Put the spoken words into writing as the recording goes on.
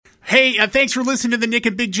Hey, thanks for listening to the Nick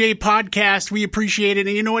and Big J podcast. We appreciate it.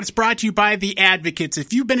 And you know what? It's brought to you by The Advocates.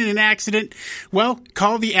 If you've been in an accident, well,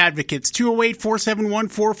 call The Advocates.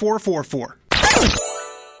 208-471-4444.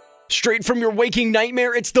 Straight from your waking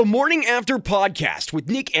nightmare, it's the Morning After podcast with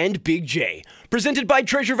Nick and Big J. Presented by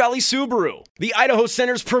Treasure Valley Subaru, the Idaho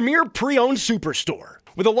Center's premier pre-owned superstore.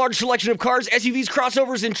 With a large selection of cars, SUVs,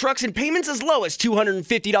 crossovers, and trucks, and payments as low as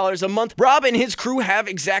 $250 a month, Rob and his crew have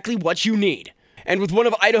exactly what you need. And with one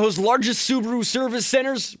of Idaho's largest Subaru service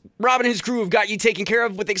centers, Rob and his crew have got you taken care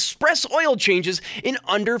of with express oil changes in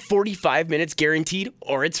under 45 minutes guaranteed,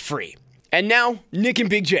 or it's free. And now, Nick and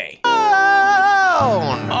Big J. All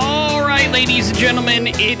right, ladies and gentlemen,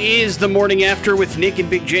 it is the Morning After with Nick and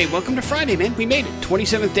Big J. Welcome to Friday, man. We made it.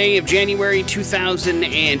 27th day of January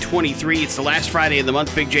 2023. It's the last Friday of the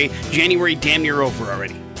month, Big J. January damn near over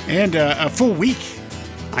already. And a full week.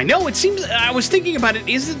 I know, it seems, I was thinking about it.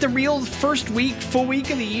 Is it the real first week, full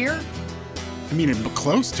week of the year? I mean,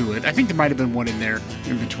 close to it. I think there might have been one in there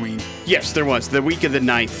in between. Yes, there was. The week of the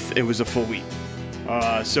 9th, it was a full week.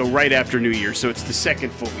 So right after New Year, so it's the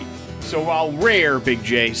second full week. So while rare, Big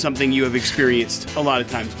J, something you have experienced a lot of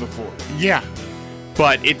times before. Yeah.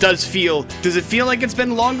 But it does it feel like it's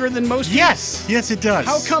been longer than most? Yes, it does.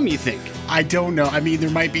 How come, you think? I don't know. I mean, there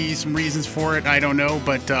might be some reasons for it. I don't know,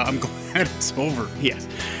 but I'm glad it's over. Yes.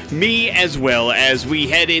 Me as well. As we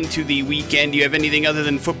head into the weekend, do you have anything other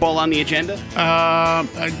than football on the agenda?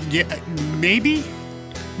 Yeah, maybe.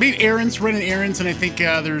 Maybe running errands, and I think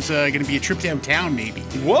there's going to be a trip downtown, maybe.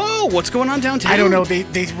 Whoa, what's going on downtown? I don't know.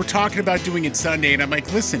 They were talking about doing it Sunday, and I'm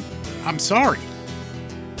like, listen, I'm sorry.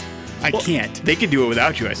 I can't. They can do it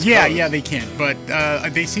without you, I suppose. Yeah, they can. But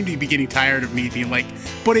they seem to be getting tired of me being like,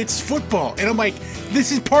 but it's football. And I'm like,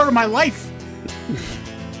 this is part of my life.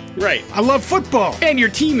 Right. I love football. And your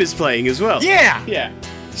team is playing as well. Yeah. Yeah.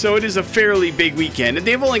 So it is a fairly big weekend. And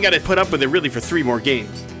they've only got to put up with it really for 3 more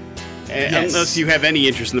games. Yes. Unless you have any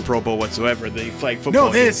interest in the Pro Bowl whatsoever, the flag football.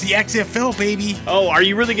 No, this is the XFL, baby. Oh, are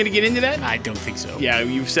you really going to get into that? I don't think so. Yeah,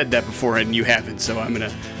 you've said that before, and you haven't, so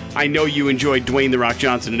I know you enjoy Dwayne "The Rock"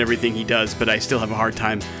 Johnson and everything he does, but I still have a hard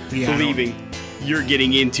time believing you're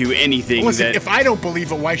getting into anything. Listen, if I don't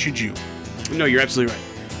believe it, why should you? No, you're absolutely right.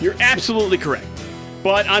 You're absolutely correct.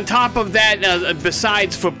 But on top of that,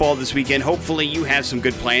 besides football this weekend, hopefully you have some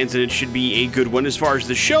good plans, and it should be a good one as far as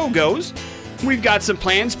the show goes. We've got some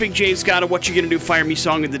plans. Big J's got a What You Gonna Do Fire Me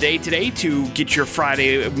song of the day today to get your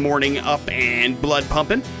Friday morning up and blood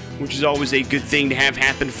pumping, which is always a good thing to have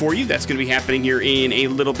happen for you. That's going to be happening here in a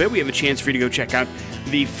little bit. We have a chance for you to go check out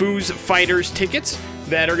the Foos Fighters tickets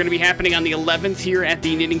that are going to be happening on the 11th here at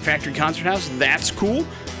the Knitting Factory Concert House. That's cool.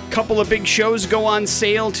 Couple of big shows go on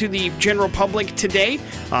sale to the general public today.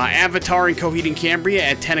 Avatar and Coheed and Cambria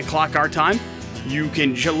at 10 o'clock our time. You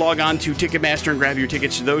can log on to Ticketmaster and grab your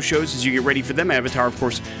tickets to those shows as you get ready for them. Avatar, of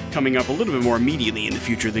course, coming up a little bit more immediately in the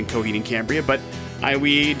future than Coheed and Cambria, but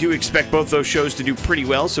we do expect both those shows to do pretty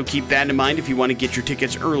well, so keep that in mind if you want to get your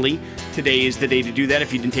tickets early. Today is the day to do that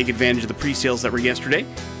if you didn't take advantage of the pre-sales that were yesterday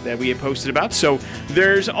that we had posted about. So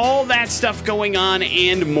there's all that stuff going on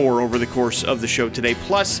and more over the course of the show today.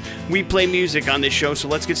 Plus, we play music on this show, so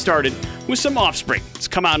let's get started with some Offspring. Let's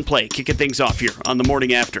come out and play, kicking things off here on the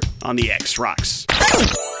Morning After on the X Rocks.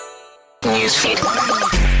 On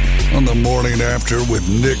the Morning After with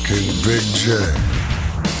Nick and Big J.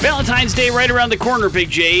 Valentine's Day right around the corner, Big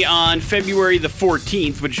J, on February the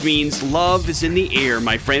 14th, which means love is in the air,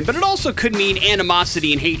 my friend. But it also could mean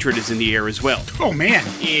animosity and hatred is in the air as well. Oh, man.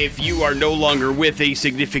 If you are no longer with a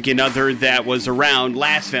significant other that was around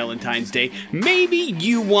last Valentine's Day, maybe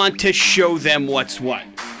you want to show them what's what.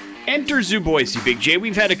 Enter Zoo Boise, Big J.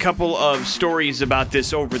 We've had a couple of stories about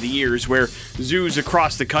this over the years where zoos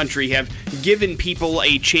across the country have given people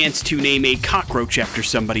a chance to name a cockroach after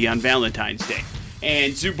somebody on Valentine's Day.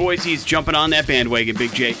 And Zoo Boise is jumping on that bandwagon,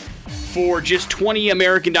 Big J. For just $20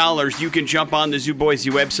 American, you can jump on the Zoo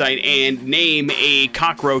Boise website and name a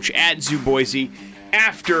cockroach at Zoo Boise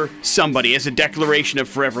after somebody as a declaration of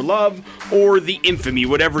forever love or the infamy,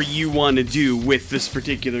 whatever you want to do with this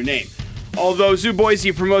particular name. Although Zoo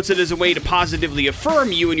Boise promotes it as a way to positively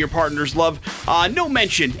affirm you and your partner's love, no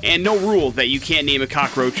mention and no rule that you can't name a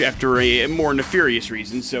cockroach after a more nefarious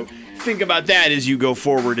reason. So think about that as you go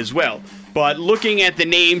forward as well. But looking at the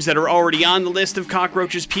names that are already on the list of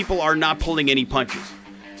cockroaches, people are not pulling any punches.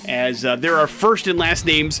 As there are first and last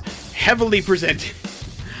names heavily presented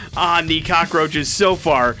on the cockroaches so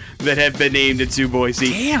far that have been named at Zoo Boise.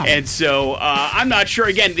 Damn. And so I'm not sure.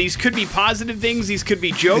 Again, these could be positive things. These could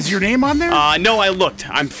be jokes. Is your name on there? No, I looked.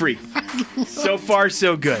 I'm free. So far,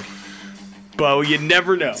 so good. But you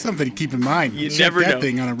never know. Something to keep in mind. You Check never that know.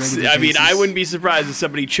 thing on a regular I mean, basis. I wouldn't be surprised if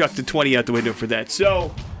somebody chucked a 20 out the window for that.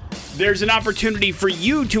 So there's an opportunity for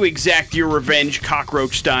you to exact your revenge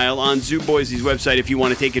cockroach style on Zoo Boise's website if you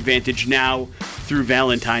want to take advantage now through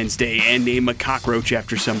Valentine's Day and name a cockroach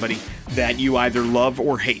after somebody that you either love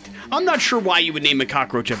or hate. I'm not sure why you would name a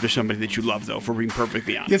cockroach after somebody that you love, though, for being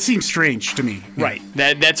perfectly honest. It seems strange to me. Right.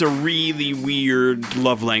 That's a really weird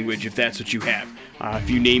love language if that's what you have.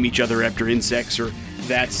 If you name each other after insects, or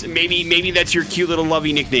that's maybe that's your cute little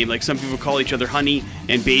lovey nickname. Like some people call each other honey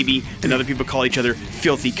and baby, and other people call each other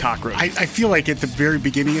filthy cockroach. I feel like at the very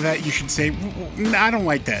beginning of that, you should say, I don't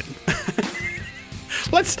like that.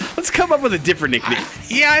 Let's come up with a different nickname.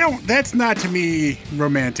 That's not to me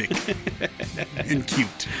romantic and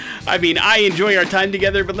cute. I mean, I enjoy our time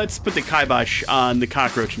together, but let's put the kibosh on the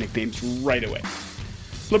cockroach nicknames right away.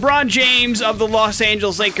 LeBron James of the Los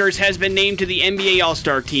Angeles Lakers has been named to the NBA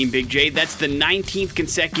All-Star team, Big J. That's the 19th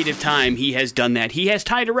consecutive time he has done that. He has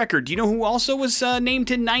tied a record. Do you know who also was named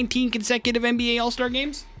to 19 consecutive NBA All-Star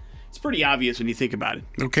games? It's pretty obvious when you think about it.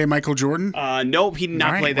 Okay, Michael Jordan? Nope, he did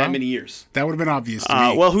not play that many years. That would have been obvious to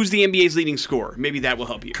me. Well, who's the NBA's leading scorer? Maybe that will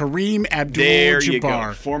help you. Kareem Abdul-Jabbar. There you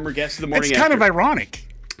go. Former guest of the morning. It's kind of ironic.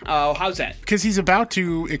 Oh, how's that? Because he's about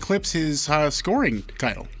to eclipse his scoring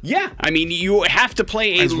title. Yeah, I mean, you have to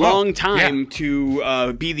play a long time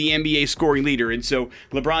to be the NBA scoring leader, and so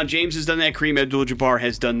LeBron James has done that. Kareem Abdul-Jabbar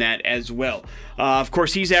has done that as well. Of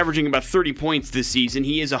course, he's averaging about 30 points this season.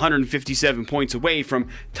 He is 157 points away from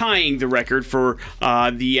tying the record for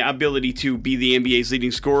the ability to be the NBA's leading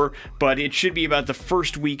scorer, but it should be about the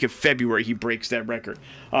first week of February he breaks that record.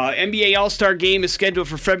 NBA All-Star Game is scheduled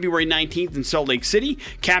for February 19th in Salt Lake City.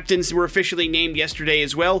 Captains were officially named yesterday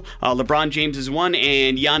as well. LeBron James is one,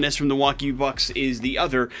 and Giannis from the Milwaukee Bucks is the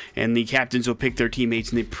other, and the captains will pick their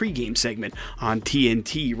teammates in the pregame segment on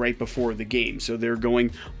TNT right before the game. So they're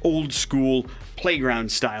going old school playground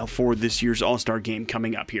style for this year's All-Star Game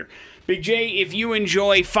coming up here. Big J, if you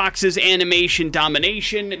enjoy Fox's animation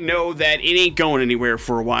domination, know that it ain't going anywhere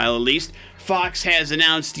for a while at least. Fox has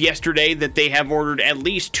announced yesterday that they have ordered at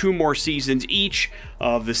least 2 more seasons each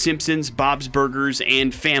of The Simpsons, Bob's Burgers,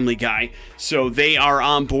 and Family Guy. So they are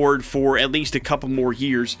on board for at least a couple more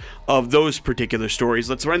years of those particular stories.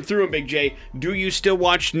 Let's run through them, Big J. Do you still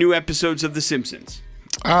watch new episodes of The Simpsons?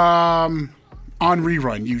 On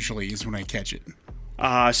rerun usually is when I catch it.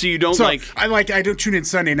 So you don't I don't tune in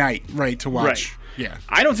Sunday night, right, to watch. Right. Yeah.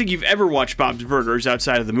 I don't think you've ever watched Bob's Burgers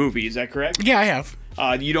outside of the movie. Is that correct? Yeah, I have.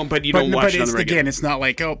 You don't watch it on the regular. Again, it's not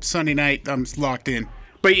like, Sunday night, I'm locked in.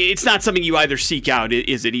 But it's not something you either seek out,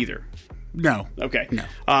 is it either? No. Okay.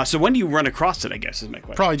 No. So when do you run across it, I guess, is my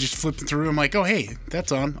question. Probably just flipping through. I'm like, oh, hey,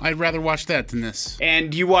 that's on. I'd rather watch that than this.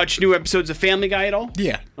 And do you watch new episodes of Family Guy at all?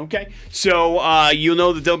 Yeah. Okay. So you'll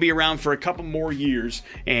know that they'll be around for a couple more years,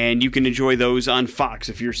 and you can enjoy those on Fox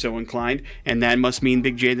if you're so inclined. And that must mean,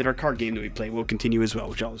 Big J, that our card game that we play will continue as well,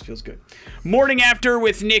 which always feels good. Morning After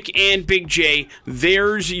with Nick and Big J.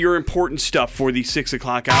 There's your important stuff for the 6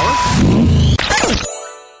 o'clock hour.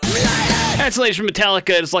 That's the latest from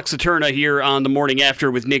Metallica. It's Lex Eterna here on the Morning After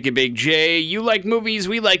with Nick and Big J. You like movies,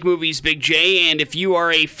 we like movies, Big J. And if you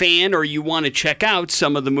are a fan or you want to check out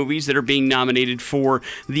some of the movies that are being nominated for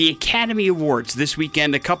the Academy Awards this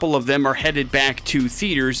weekend, a couple of them are headed back to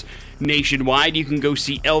theaters nationwide. You can go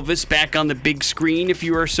see Elvis back on the big screen if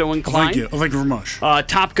you are so inclined. I like it very much.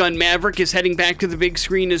 Top Gun Maverick is heading back to the big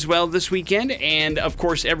screen as well this weekend. And, of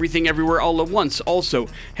course, Everything Everywhere All at Once also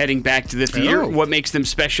heading back to the theater. Oh. What makes them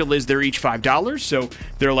special is they're each $5, so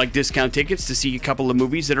they're like discount tickets to see a couple of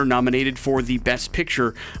movies that are nominated for the Best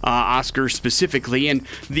Picture Oscar specifically. And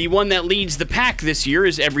the one that leads the pack this year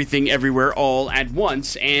is Everything Everywhere All at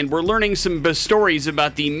Once. And we're learning some stories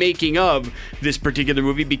about the making of this particular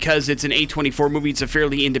movie because it's an A24 movie. It's a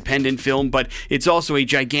fairly independent film, but it's also a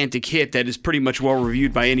gigantic hit that is pretty much well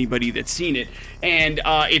reviewed by anybody that's seen it. And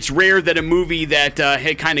it's rare that a movie that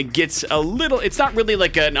kind of gets a little... It's not really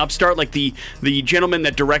like an upstart like the gentleman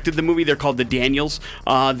that directed the movie. They're called the Daniels.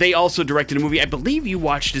 They also directed a movie I believe you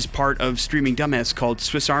watched as part of Streaming Dumbass called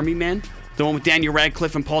Swiss Army Man. The one with Daniel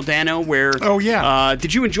Radcliffe and Paul Dano, where... Oh, yeah.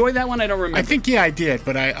 Did you enjoy that one? I don't remember. I think, I did,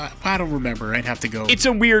 but I don't remember. I'd have to go. It's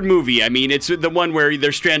a weird movie. I mean, it's the one where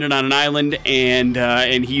they're stranded on an island, and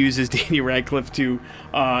he uses Daniel Radcliffe to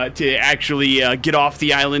actually get off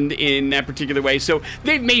the island in that particular way. So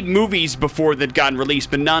they've made movies before that gotten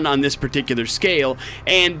released, but none on this particular scale.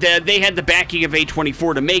 And they had the backing of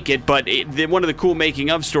A24 to make it, but one of the cool making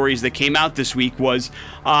of stories that came out this week was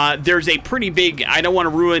there's a pretty big... I don't want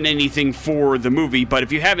to ruin anything for the movie, but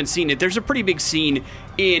if you haven't seen it, there's a pretty big scene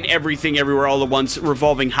in Everything Everywhere All at Once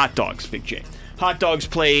revolving hot dogs, Big J. hot dogs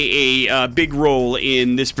play a big role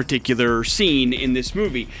in this particular scene in this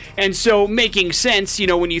movie. And so, making sense,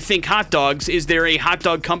 when you think hot dogs, is there a hot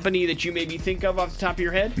dog company that you maybe think of off the top of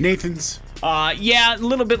your head? Nathan's. Yeah, a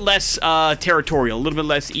little bit less territorial, a little bit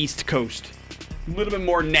less East Coast. A little bit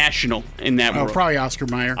more national in that world. Probably Oscar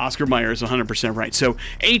Mayer. Oscar Mayer is 100% right. So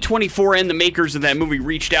A24 and the makers of that movie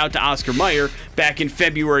reached out to Oscar Mayer back in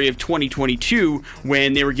February of 2022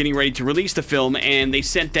 when they were getting ready to release the film, and they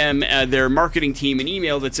sent them, their marketing team, an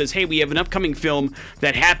email that says, hey, we have an upcoming film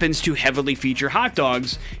that happens to heavily feature hot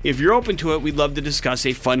dogs. If you're open to it, we'd love to discuss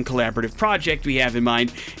a fun collaborative project we have in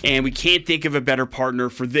mind, and we can't think of a better partner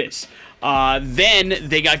for this. Then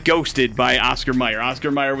they got ghosted by Oscar Mayer.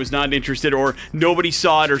 Oscar Mayer was not interested, or nobody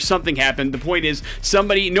saw it, or something happened. The point is,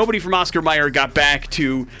 nobody from Oscar Mayer got back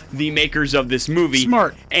to the makers of this movie.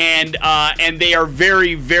 Smart. And they are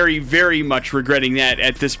very, very, very much regretting that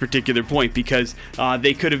at this particular point, because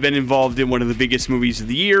they could have been involved in one of the biggest movies of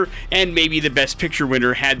the year, and maybe the Best Picture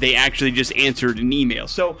winner had they actually just answered an email.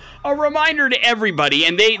 So a reminder to everybody,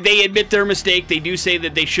 and they admit their mistake. They do say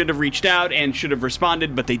that they should have reached out and should have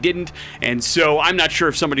responded, but they didn't. And so I'm not sure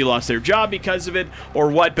if somebody lost their job because of it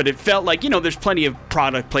or what, but it felt like, there's plenty of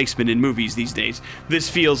product placement in movies these days. This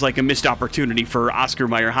feels like a missed opportunity for Oscar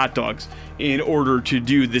Mayer hot dogs in order to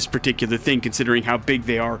do this particular thing, considering how big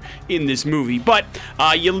they are in this movie. But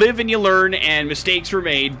you live and you learn, and mistakes were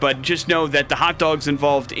made, but just know that the hot dogs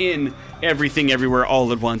involved in Everything Everywhere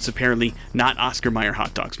All at Once, apparently not Oscar Mayer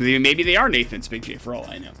hot dogs. Maybe they are Nathan's, Big J, for all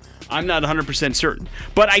I know. I'm not 100% certain.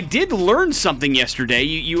 But I did learn something yesterday.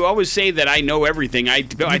 You always say that I know everything. I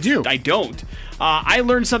do. I don't. I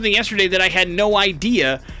learned something yesterday that I had no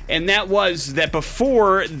idea, and that was that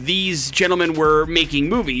before these gentlemen were making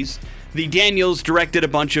movies, the Daniels directed a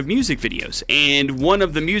bunch of music videos, and one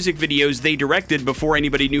of the music videos they directed before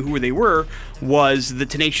anybody knew who they were was the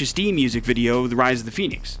Tenacious D music video, The Rise of the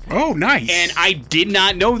Phoenix. Oh, nice. And I did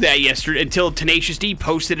not know that yesterday until Tenacious D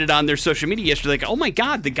posted it on their social media yesterday. Like, oh my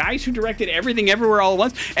God, the guys who directed Everything Everywhere All at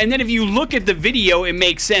Once. And then if you look at the video, it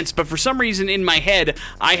makes sense. But for some reason in my head,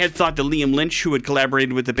 I had thought that Liam Lynch, who had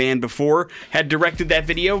collaborated with the band before, had directed that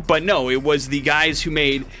video. But no, it was the guys who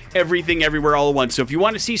made Everything Everywhere All at Once. So if you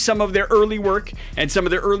want to see some of their early work and some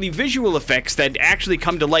of their early visual effects that actually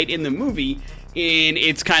come to light in the movie in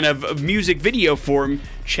its kind of music video form,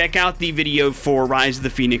 check out the video for Rise of the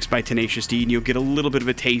Phoenix by Tenacious D, and you'll get a little bit of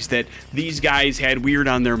a taste that these guys had weird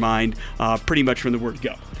on their mind pretty much from the word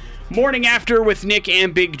go. Morning After with Nick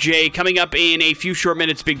and Big J. Coming up in a few short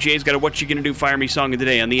minutes, Big J's got a What You Gonna Do Fire Me song of the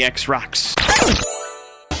day on the X Rocks.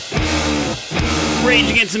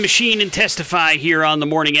 Rage Against the Machine and Testify here on the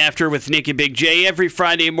Morning After with Nick and Big J. Every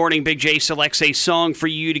Friday morning, Big J selects a song for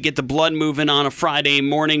you to get the blood moving on a Friday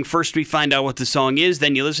morning. First, we find out what the song is,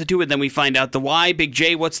 then you listen to it, then we find out the why. Big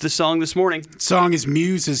J, what's the song this morning? The song is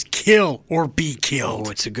Muse's Kill or Be Killed.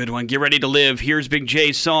 Oh, it's a good one. Get ready to live. Here's Big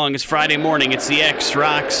J's song. It's Friday morning. It's the X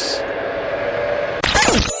Rocks.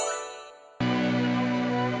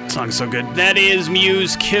 Song's so good. That is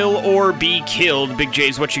Muse, Kill or Be Killed. Big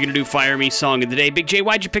J's What You Gonna Do Fire Me song of the day. Big J,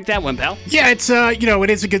 why'd you pick that one, pal? Yeah, it's it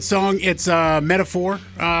is a good song. It's a metaphor.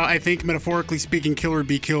 I think metaphorically speaking, Kill or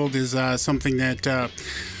Be Killed is something that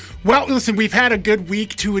well, listen, we've had a good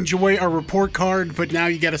week to enjoy our report card, but now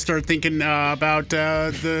you got to start thinking about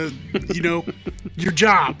your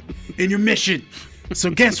job and your mission.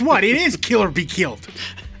 So guess what? It is Kill or Be Killed.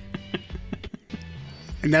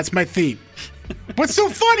 And that's my theme. What's so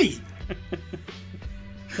funny?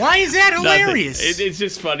 Why is that hilarious? It's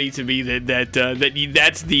just funny to me that's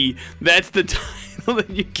the title that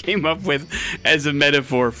you came up with as a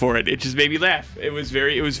metaphor for it. It just made me laugh. It was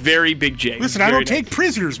very Big J. Listen, I don't take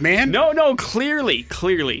prisoners, man. No, clearly,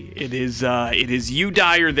 it is you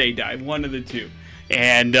die or they die, one of the two.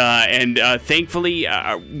 And thankfully,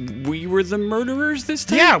 we were the murderers this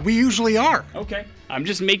time? Yeah, we usually are. Okay. I'm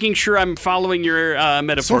just making sure I'm following your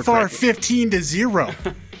metaphor. So far, correctly.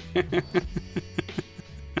 15-0.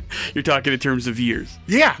 You're talking in terms of years.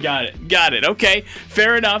 Yeah. Got it. Okay,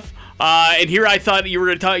 fair enough. And here I thought you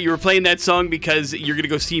were playing that song because you're going to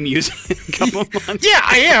go see Muse in a couple of months. Yeah,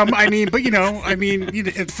 I am.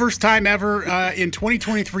 It's first time ever in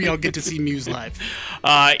 2023 I'll get to see Muse live.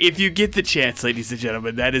 If you get the chance, ladies and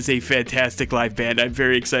gentlemen, that is a fantastic live band. I'm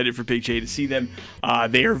very excited for Big J to see them.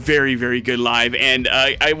 They are very, very good live. And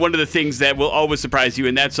one of the things that will always surprise you,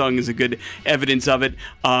 and that song is a good evidence of it,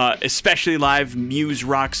 especially live, Muse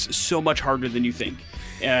rocks so much harder than you think.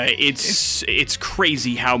 It's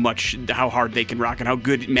crazy how hard they can rock and how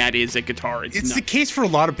good Matt is at guitar. It's nuts. The case for a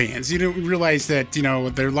lot of bands. You don't realize that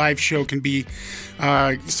their live show can be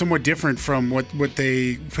somewhat different from what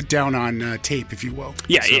they put down on tape, if you will.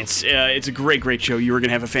 Yeah, so. It's a great show. You were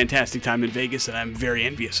gonna have a fantastic time in Vegas, and I'm very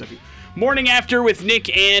envious of you. Morning After with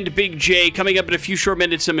Nick and Big J coming up in a few short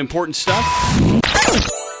minutes. Some important stuff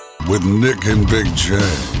with Nick and Big J.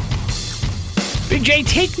 Big J,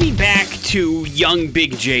 take me back to young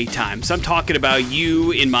Big J times. I'm talking about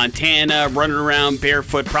you in Montana, running around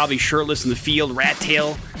barefoot, probably shirtless in the field, rat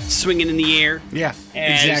tail swinging in the air. Yeah,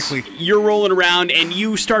 exactly. You're rolling around and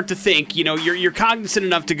you start to think, you're cognizant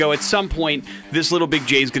enough to go, at some point, this little Big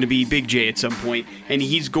J is going to be Big J at some point, and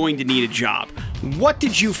he's going to need a job. What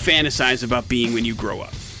did you fantasize about being when you grow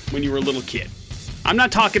up, when you were a little kid? I'm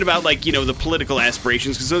not talking about, the political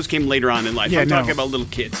aspirations, because those came later on in life. I'm talking about little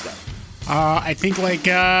kid stuff. I think like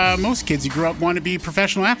most kids, you grew up wanting to be a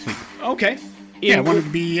professional athlete. Okay. Yeah, I wanted to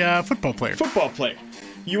be a football player. Football player.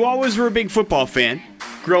 You always were a big football fan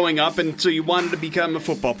growing up, and so you wanted to become a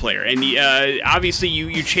football player. And obviously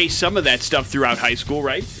you chased some of that stuff throughout high school,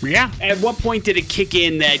 right? Yeah. At what point did it kick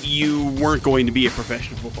in that you weren't going to be a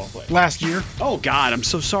professional football player? Last year. Oh, God, I'm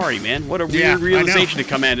so sorry, man. What a weird realization to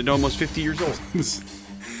come at almost 50 years old.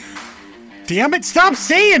 Damn it, stop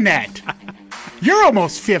saying that! You're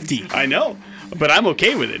almost 50. I know, but I'm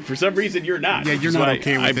okay with it. For some reason, you're not. Yeah, you're not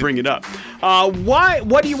okay with it. I bring it up.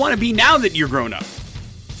 What do you want to be now that you're grown up?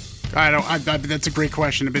 That's a great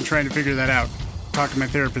question. I've been trying to figure that out. Talked to my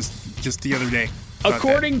therapist just the other day.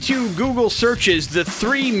 According to Google searches, the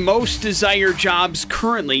 3 most desired jobs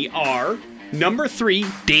currently are, number 3,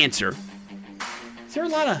 dancer. Is there a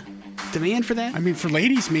lot of demand for that? I mean, for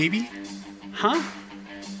ladies, maybe. Huh?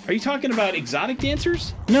 Are you talking about exotic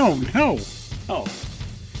dancers? No. Oh.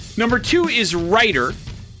 Number 2 is writer,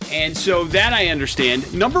 and so that I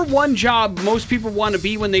understand. Number 1 job most people want to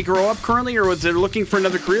be when they grow up currently, or they're looking for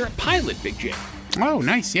another career, pilot, Big J. Oh,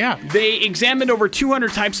 nice, yeah. They examined over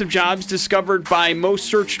 200 types of jobs discovered by most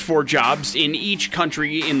searched for jobs in each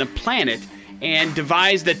country in the planet, and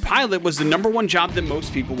devised that pilot was the number 1 job that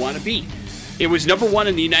most people want to be. It was number 1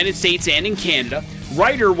 in the United States and in Canada.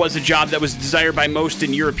 Writer was a job that was desired by most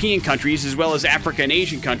in European countries, as well as Africa and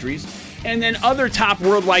Asian countries. And then other top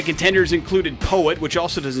worldwide contenders included poet, which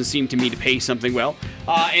also doesn't seem to me to pay something well.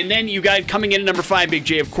 And then you got coming in at number 5, Big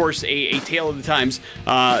J, of course, a tale of the times,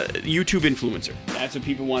 YouTube influencer. That's what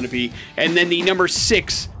people want to be. And then the number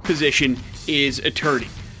 6 position is attorney.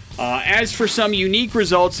 As for some unique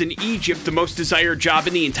results, in Egypt, the most desired job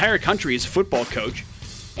in the entire country is football coach.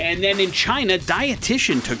 And then in China,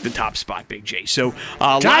 dietitian took the top spot, Big J. So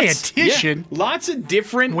dietitian? Lots of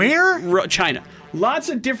different... Where? China. Lots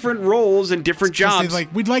of different roles and different jobs.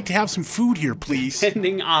 We'd like to have some food here, please.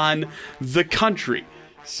 Depending on the country.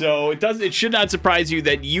 So it should not surprise you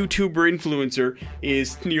that YouTuber influencer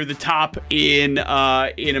is near the top in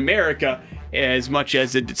America, as much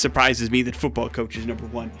as it surprises me that football coach is number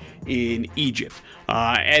 1 in Egypt.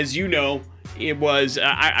 As you know, it was,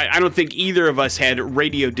 I don't think either of us had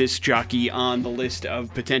radio disc jockey on the list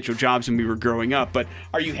of potential jobs when we were growing up, but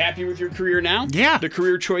are you happy with your career now? Yeah. The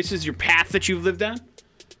career choices, your path that you've lived down?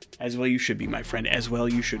 As well you should be, my friend, as well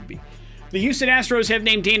you should be. The Houston Astros have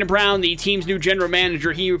named Dana Brown the team's new general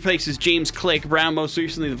manager. He replaces James Click. Brown, most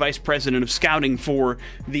recently the vice president of scouting for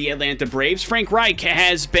the Atlanta Braves. Frank Reich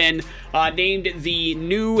has been named the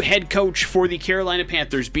new head coach for the Carolina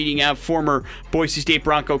Panthers, beating out former Boise State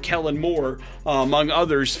Bronco Kellen Moore, among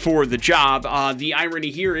others, for the job. The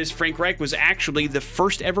irony here is Frank Reich was actually the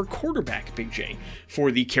first ever quarterback, Big J,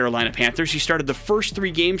 for the Carolina Panthers. He started the first 3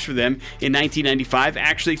 games for them in 1995,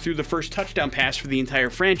 actually threw the first touchdown pass for the entire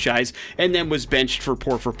franchise, and then was benched for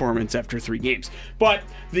poor performance after 3 games. But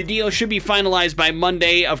the deal should be finalized by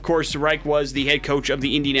Monday. Of course, Reich was the head coach of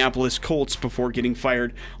the Indianapolis Colts before getting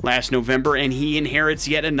fired last November, and he inherits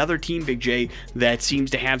yet another team, Big J, that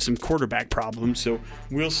seems to have some quarterback problems, so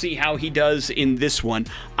we'll see how he does in this one.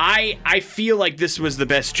 I feel like this was the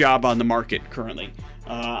best job on the market currently.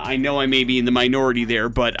 I know I may be in the minority there,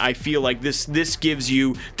 but I feel like this gives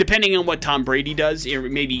you, depending on what Tom Brady does, or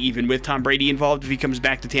maybe even with Tom Brady involved if he comes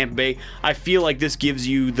back to Tampa Bay, I feel like this gives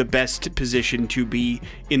you the best position to be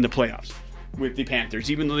in the playoffs with the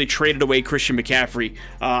Panthers. Even though they traded away Christian McCaffrey,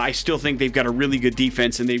 I still think they've got a really good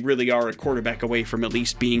defense, and they really are a quarterback away from at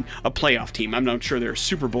least being a playoff team. I'm not sure they're a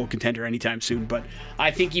Super Bowl contender anytime soon, but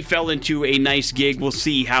I think he fell into a nice gig. We'll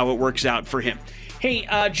see how it works out for him. Hey,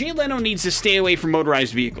 Jay Leno needs to stay away from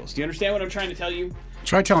motorized vehicles. Do you understand what I'm trying to tell you?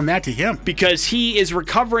 Try telling that to him. Because he is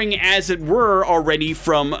recovering, as it were, already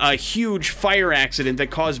from a huge fire accident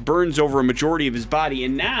that caused burns over a majority of his body.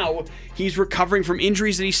 And now he's recovering from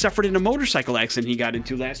injuries that he suffered in a motorcycle accident he got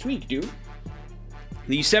into last week, dude.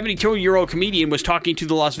 The 72-year-old comedian was talking to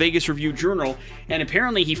the Las Vegas Review-Journal, and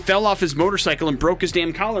apparently he fell off his motorcycle and broke his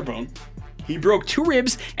damn collarbone. He broke 2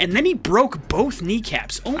 ribs, and then he broke both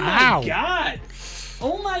kneecaps. Oh, my God.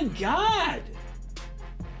 Oh, my God.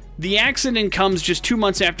 The accident comes just 2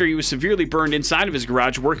 months after he was severely burned inside of his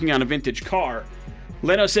garage working on a vintage car.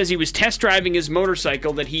 Leno says he was test driving his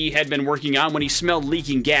motorcycle that he had been working on when he smelled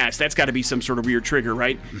leaking gas. That's got to be some sort of weird trigger,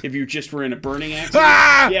 right? If you just were in a burning accident.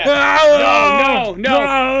 Yeah.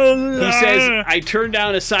 No. He says, I turned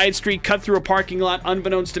down a side street, cut through a parking lot.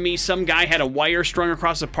 Unbeknownst to me, some guy had a wire strung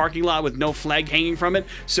across a parking lot with no flag hanging from it.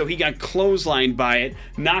 So he got clotheslined by it,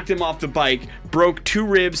 knocked him off the bike, broke 2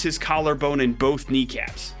 ribs, his collarbone, and both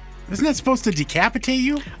kneecaps. Isn't that supposed to decapitate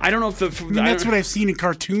you? I don't know if that's what I've seen in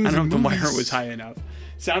cartoons. I don't know if the movies. wire was high enough.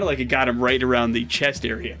 Sounded like it got him right around the chest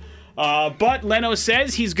area. But Leno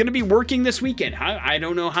says he's going to be working this weekend. I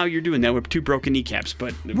don't know how you're doing that with 2 broken kneecaps,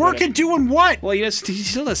 but working doing what? Well, he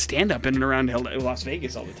still does stand up in and around Las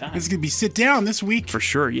Vegas all the time. It's going to be sit down this week for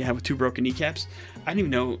sure. Yeah, with 2 broken kneecaps. I don't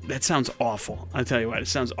even know. That sounds awful. I'll tell you what, it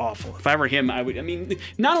sounds awful. If I were him, I would. I mean,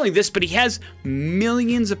 not only this, but he has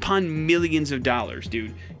millions upon millions of dollars,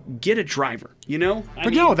 dude. Get a driver, you know?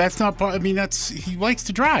 No, that's not. I mean, he likes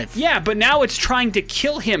to drive. Yeah, but now it's trying to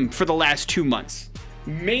kill him for the last 2 months.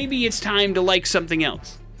 Maybe it's time to like something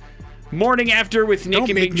else. Morning After with Nick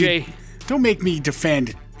and Big J. Don't make me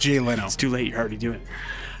defend Jay Leno. It's too late. You're already doing it.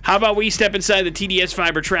 How about we step inside the TDS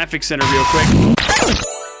Fiber Traffic Center real quick?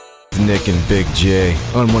 Nick and Big J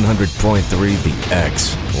on 100.3 The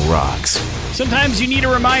X Rocks. Sometimes you need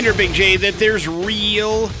a reminder, Big J, that there's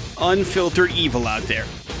real, unfiltered evil out there.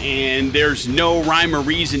 And there's no rhyme or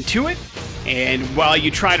reason to it. And while you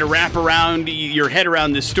try to wrap around your head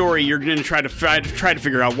around this story, you're going to try to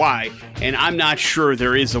figure out why. And I'm not sure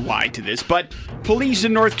there is a why to this. But police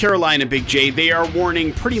in North Carolina, Big J, they are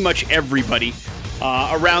warning pretty much everybody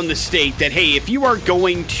around the state that, hey, if you are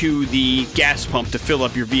going to the gas pump to fill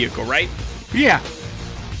up your vehicle, right? Yeah.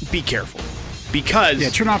 Be careful. Because... Yeah,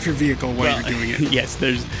 turn off your vehicle while you're doing it. Yes,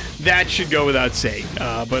 that should go without saying.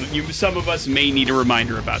 But some of us may need a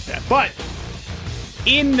reminder about that. But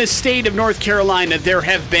in the state of North Carolina, there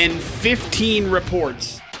have been 15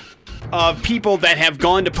 reports of people that have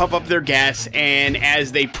gone to pump up their gas, and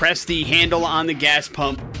as they press the handle on the gas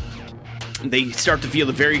pump, they start to feel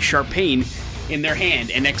a very sharp pain in their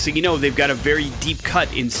hand, and next thing you know, they've got a very deep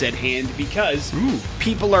cut in said hand because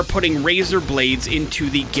people are putting razor blades into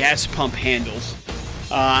the gas pump handles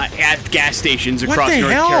at gas stations across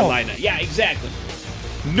North Carolina. Yeah, exactly.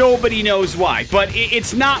 Nobody knows why, but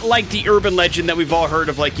it's not like the urban legend that we've all heard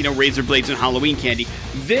of, like, you know, razor blades and Halloween candy.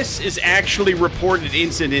 This is actually reported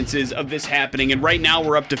incidences of this happening, and right now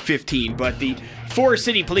we're up to 15, but the Forest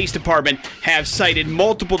City Police Department have cited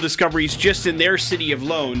multiple discoveries just in their city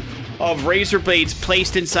alone of razor blades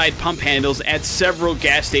placed inside pump handles at several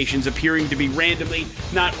gas stations, appearing to be randomly.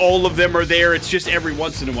 Not all of them are there, it's just every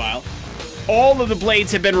once in a while. All of the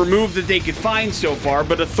blades have been removed that they could find so far,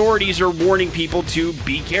 but authorities are warning people to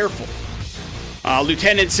be careful.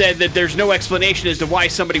 Lieutenant said that there's no explanation as to why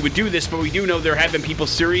somebody would do this, but we do know there have been people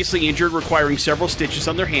seriously injured requiring several stitches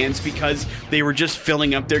on their hands because they were just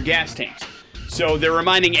filling up their gas tanks. So they're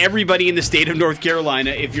reminding everybody in the state of North Carolina,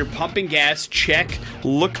 if you're pumping gas, check,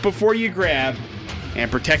 look before you grab, and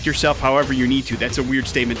protect yourself however you need to. That's a weird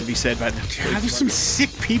statement to be said by the God, there's some sick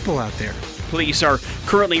people out there. Police are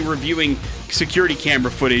currently reviewing security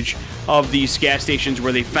camera footage of these gas stations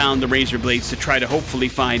where they found the razor blades to try to hopefully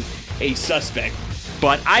find a suspect.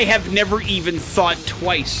 But I have never even thought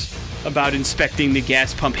twice about inspecting the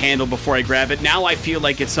gas pump handle before I grab it. Now I feel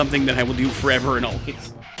like it's something that I will do forever and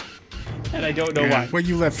always. And I don't know why. Well,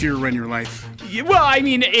 you let fear run your life. Yeah, well, I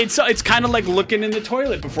mean, it's kind of like looking in the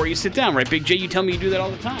toilet before you sit down, right? Big J, you tell me you do that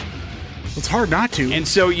all the time. It's hard not to. And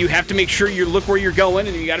so you have to make sure you look where you're going,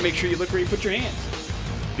 and you got to make sure you look where you put your hands.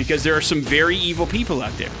 Because there are some very evil people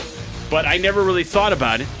out there. But I never really thought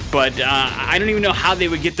about it. But I don't even know how they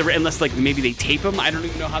would get the... Unless, like, maybe they tape them. I don't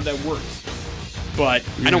even know how that works. But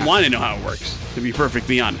I don't want to know how it works, to be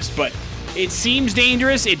perfectly honest. But it seems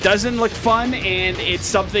dangerous. It doesn't look fun. And it's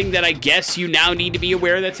something that I guess you now need to be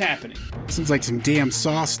aware that's happening. Seems like some damn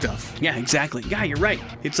Saw stuff. Yeah, exactly. Yeah, you're right.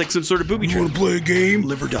 It's like some sort of booby trap. You want to play a game?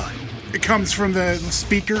 Live or die. It comes from the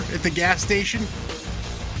speaker at the gas station.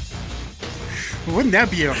 Wouldn't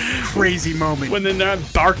that be a crazy moment? When they're not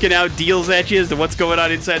barking out deals at you as to what's going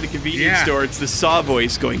on inside the convenience store, it's the Saw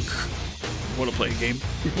voice going... want to play a game.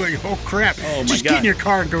 Like, oh crap! Oh my Just God. get in your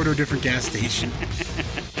car and go to a different gas station.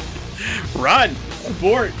 Run,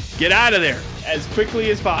 abort, get out of there as quickly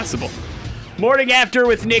as possible. Morning After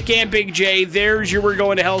with Nick and Big J. There's your We're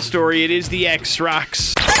Going to Hell story. It is the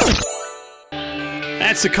X-Rocks.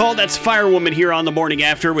 That's the call. That's Firewoman here on the Morning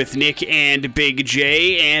After with Nick and Big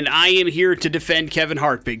J. And I am here to defend Kevin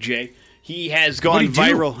Hart, Big J. He has gone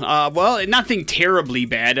viral. Well, nothing terribly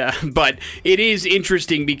bad, but it is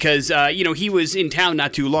interesting because, he was in town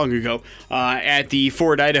not too long ago at the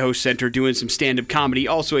Ford Idaho Center doing some stand-up comedy.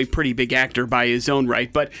 Also a pretty big actor by his own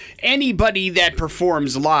right. But anybody that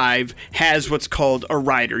performs live has what's called a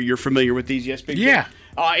rider. You're familiar with these, yes, Big J? Yeah.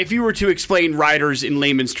 If you were to explain riders in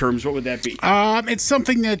layman's terms, what would that be? It's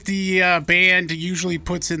something that the band usually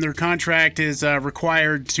puts in their contract is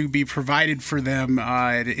required to be provided for them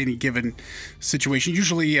at any given situation.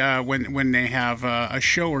 Usually when they have a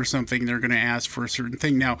show or something, they're going to ask for a certain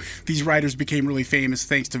thing. Now, these riders became really famous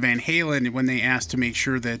thanks to Van Halen when they asked to make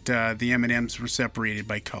sure that the M&Ms were separated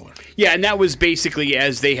by color. Yeah, and that was basically,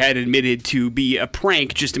 as they had admitted, to be a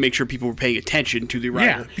prank just to make sure people were paying attention to the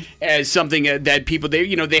rider as something that people,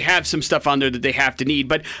 they have some stuff on there that they have to need.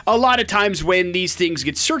 But a lot of times when these things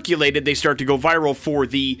get circulated, they start to go viral for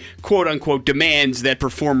the quote-unquote demands that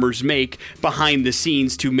performers make behind the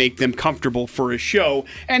scenes to make them comfortable for a show.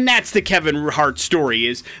 And that's the Kevin Hart story,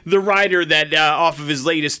 is the rider that off of his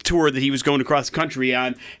latest tour that he was going across the country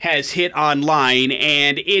on has hit online,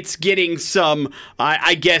 and it's getting some,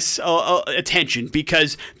 attention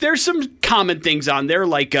because there's some common things on there,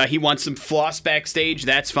 like he wants some floss backstage,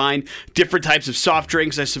 that's fine. Different types of soft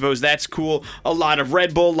drinks, I suppose that's cool. A lot of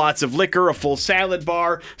Red Bull, lots of liquor, a full salad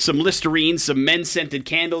bar, some Listerine, some men's-scented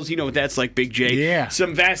candles. You know what that's like, Big J. Yeah.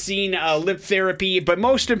 Some Vaseline lip therapy, but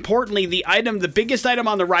most importantly, the biggest item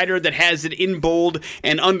on the rider that has it in bold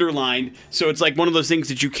and underlined, so it's like one of those things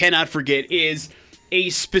that you cannot forget, is a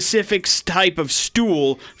specific type of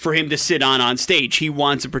stool for him to sit on stage. He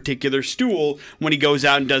wants a particular stool when he goes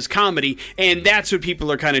out and does comedy, and that's what people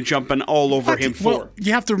are kind of jumping all over him for. Well,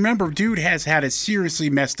 you have to remember, dude has had a seriously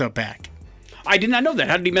messed up back. I did not know that.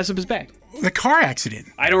 How did he mess up his back? The car accident.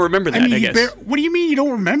 I don't remember that, I guess. What do you mean you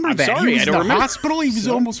don't remember that? Sorry, he was I don't in the remember. hospital. He was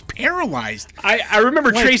almost paralyzed. I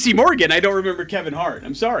remember Tracy Morgan. I don't remember Kevin Hart.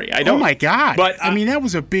 I'm sorry. I don't. Oh, my God. But that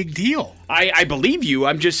was a big deal. I believe you.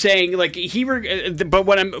 I'm just saying, like,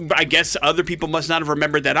 I guess other people must not have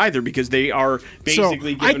remembered that either, because they are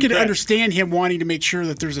basically I could credit. understand him wanting to make sure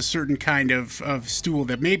that there's a certain kind of stool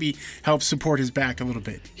that maybe helps support his back a little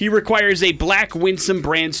bit. He requires a black Winsome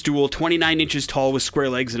brand stool, 29 inches tall with square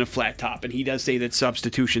legs and a flat top, and he does say that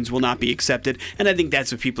substitutions will not be accepted, and I think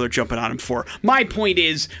that's what people are jumping on him for. My point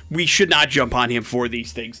is, we should not jump on him for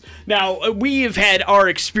these things. Now, we have had our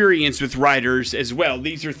experience with riders as well.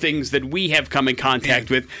 These are things that we have come in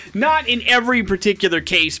contact with, not in every particular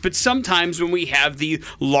case, but sometimes when we have the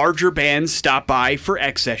larger bands stop by for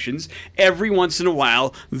X sessions, every once in a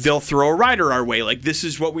while they'll throw a rider our way. Like, this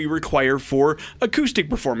is what we require for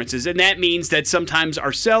acoustic performances, and that means that sometimes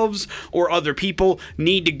ourselves or other people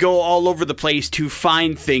need to go all over the place to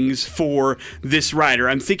find things for this rider.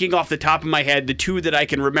 I'm thinking off the top of my head, the two that I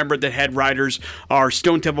can remember that had riders are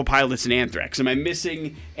Stone Temple Pilots and Anthrax. Am I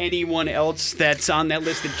missing anyone else that's on that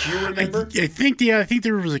list that you remember? I think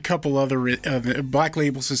there was a couple other Black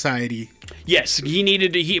Label Society. Yes,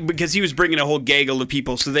 because he was bringing a whole gaggle of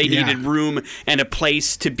people, so they needed room and a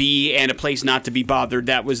place to be and a place not to be bothered.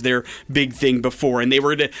 That was their big thing before, and they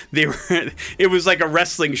were it was like a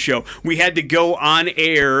wrestling show. We had to go on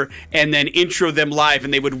air and then intro them live,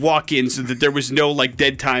 and they would walk in so that there was no like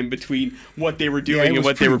dead time between what they were doing and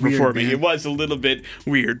what they were performing. It was a little bit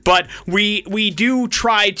weird, but we do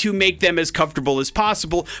try to make them as comfortable as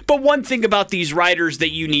possible. But one thing about these riders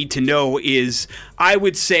that you need to know is, I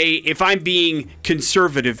would say, if I'm being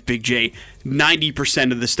conservative, Big J,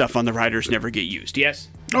 90% of the stuff on the riders never get used. Yes?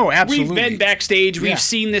 Oh, absolutely. We've been backstage. We've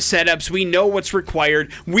seen the setups. We know what's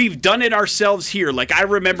required. We've done it ourselves here. Like, I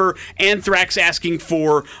remember Anthrax asking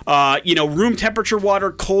for, room temperature water,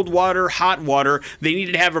 cold water, hot water. They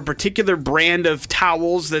needed to have a particular brand of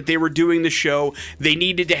towels that they were doing the show. They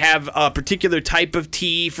needed to have a particular type of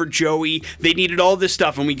tea for Joey. They needed all this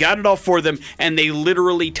stuff, and we got it all for them, and they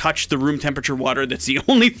literally touched the room temperature water. That's the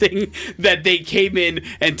only thing that they came in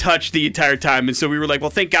and touched the entire time. And so we were like, well,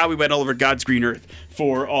 thank God we went all over God's green earth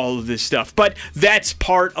for for all of this stuff. But that's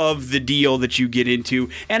part of the deal that you get into.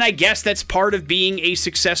 And I guess that's part of being a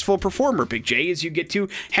successful performer, Big J, is you get to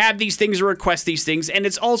have these things or request these things. And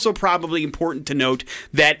it's also probably important to note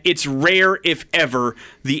that it's rare, if ever,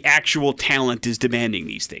 the actual talent is demanding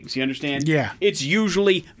these things. You understand? Yeah. It's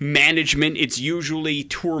usually management. It's usually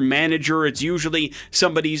tour manager. It's usually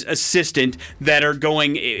somebody's assistant that are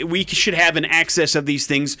going, we should have an access of these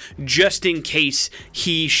things just in case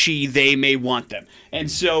he, she, they may want them. And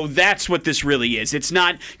so that's what this really is. It's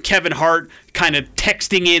not Kevin Hart kind of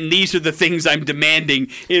texting in, these are the things I'm demanding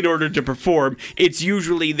in order to perform. It's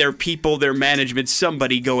usually their people, their management,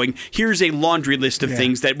 somebody going, here's a laundry list of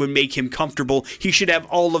things that would make him comfortable. He should have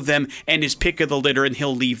all of them and his pick of the litter, and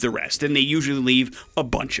he'll leave the rest. And they usually leave a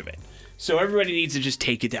bunch of it. So everybody needs to just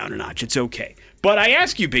take it down a notch. It's okay. But I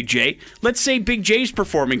ask you, Big J, let's say Big J's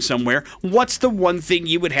performing somewhere. What's the one thing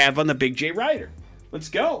you would have on the Big J rider? Let's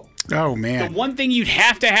go. Oh, man. The one thing you'd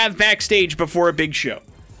have to have backstage before a big show.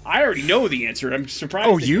 I already know the answer. I'm surprised.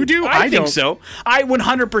 Oh, you do? I think don't. so. I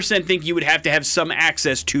 100% think you would have to have some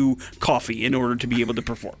access to coffee in order to be able to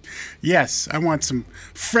perform. Yes, I want some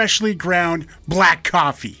freshly ground black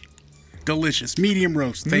coffee. Delicious. Medium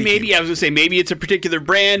roast. Thank you. Maybe, I was going to say, maybe it's a particular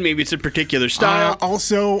brand. Maybe it's a particular style.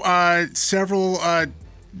 Also, several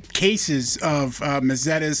cases of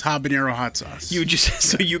Mazzetta's habanero hot sauce. You just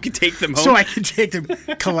so you can take them home. So I can take them,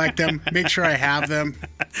 collect them, make sure I have them.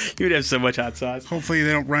 You would have so much hot sauce. Hopefully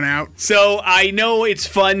they don't run out. So I know it's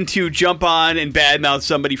fun to jump on and badmouth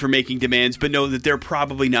somebody for making demands, but know that they're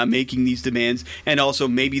probably not making these demands, and also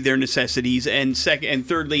maybe they're necessities. And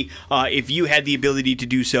thirdly, if you had the ability to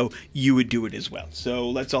do so, you would do it as well. So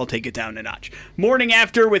let's all take it down a notch. Morning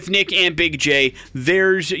After with Nick and Big J.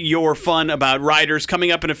 There's your fun about riders. Coming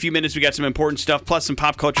up in a few minutes, we got some important stuff, plus some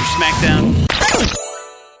pop culture smackdown.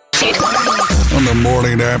 On the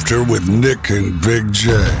Morning After with Nick and Big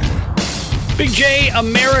J. Big J,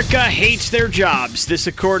 America hates their jobs. This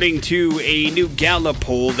according to a new Gallup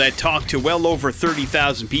poll that talked to well over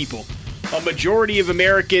 30,000 people. A majority of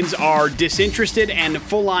Americans are disinterested, and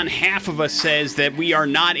full-on half of us says that we are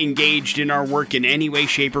not engaged in our work in any way,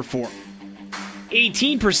 shape, or form.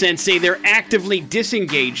 18% say they're actively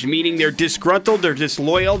disengaged, meaning they're disgruntled, they're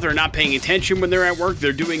disloyal, they're not paying attention when they're at work,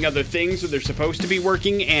 they're doing other things, or they're supposed to be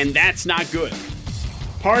working, and that's not good.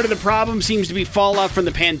 Part of the problem seems to be fallout from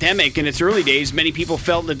the pandemic. In its early days, many people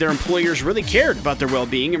felt that their employers really cared about their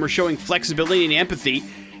well-being and were showing flexibility and empathy,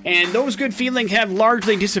 and those good feelings have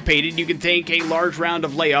largely dissipated. You can thank a large round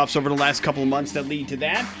of layoffs over the last couple of months that lead to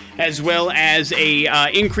that, as well as a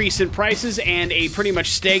increase in prices and a pretty much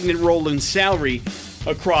stagnant roll in salary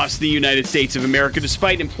across the United States of America.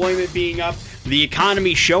 Despite employment being up, the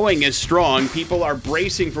economy showing as strong, people are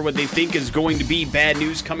bracing for what they think is going to be bad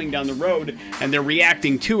news coming down the road, and they're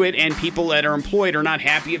reacting to it, and people that are employed are not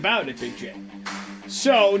happy about it, Big J.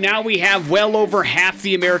 So now we have well over half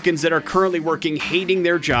the Americans that are currently working hating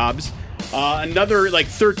their jobs. Another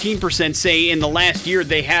 13% say in the last year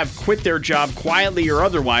they have quit their job quietly or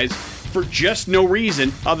otherwise for just no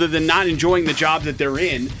reason other than not enjoying the job that they're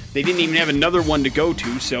in. They didn't even have another one to go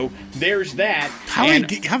to, so there's that.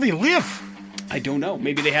 How they live? I don't know.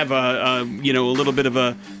 Maybe they have a little bit of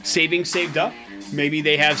a savings saved up. Maybe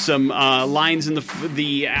they have some lines in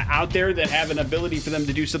the out there that have an ability for them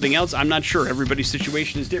to do something else. I'm not sure. Everybody's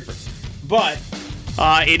situation is different. But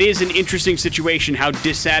it is an interesting situation how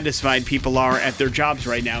dissatisfied people are at their jobs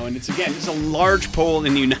right now. And it's a large poll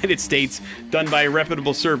in the United States done by a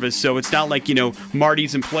reputable service. So it's not like,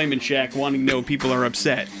 Marty's Employment Shack wanting to know people are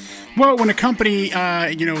upset. Well, when a company,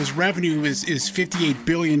 his revenue is $58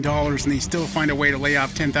 billion and they still find a way to lay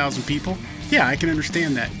off 10,000 people, yeah, I can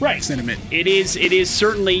understand that sentiment. It is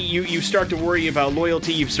certainly, you start to worry about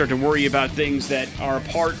loyalty, you start to worry about things that are a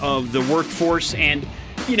part of the workforce, and,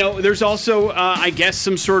 there's also, I guess,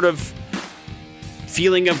 some sort of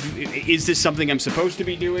feeling of, is this something I'm supposed to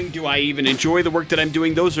be doing? Do I even enjoy the work that I'm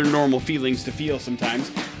doing? Those are normal feelings to feel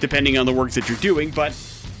sometimes, depending on the work that you're doing,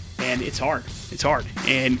 and it's hard. It's hard,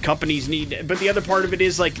 and companies need. But the other part of it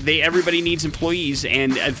is everybody needs employees,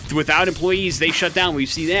 and without employees, they shut down. We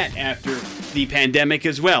see that after the pandemic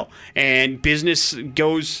as well, and business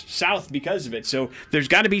goes south because of it. So there's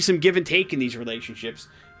got to be some give and take in these relationships,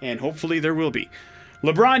 and hopefully there will be.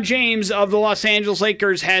 LeBron James of the Los Angeles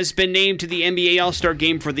Lakers has been named to the NBA All-Star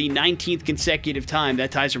Game for the 19th consecutive time. That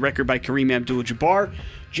ties a record by Kareem Abdul-Jabbar.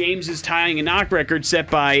 James is tying a knock record set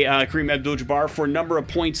by Kareem Abdul-Jabbar for number of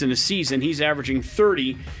points in a season. He's averaging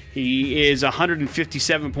 30. He is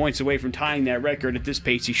 157 points away from tying that record. At this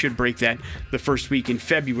pace, he should break that the first week in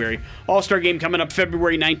February. All-Star Game coming up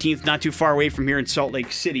February 19th, not too far away from here in Salt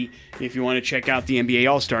Lake City, if you want to check out the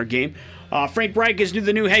NBA All-Star Game. Frank Reich is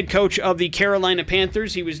the new head coach of the Carolina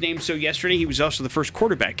Panthers. He was named so yesterday. He was also the first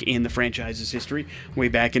quarterback in the franchise's history way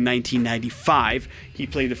back in 1995. He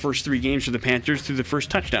played the first 3 games for the Panthers through the first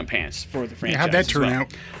touchdown pass for the franchise. How'd that turn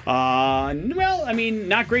out? Well, I mean,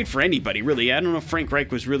 not great for anybody, really. I don't know if Frank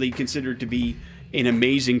Reich was really considered to be an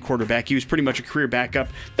amazing quarterback. He was pretty much a career backup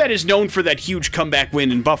that is known for that huge comeback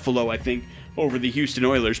win in Buffalo, I think, over the Houston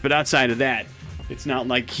Oilers. But outside of that, it's not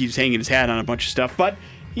like he's hanging his hat on a bunch of stuff. But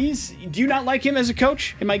do you not like him as a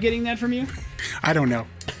coach? Am I getting that from you? I don't know.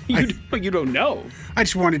 You don't know. I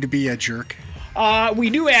just wanted to be a jerk. We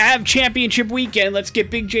do have championship weekend. Let's get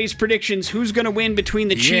Big J's predictions. Who's going to win between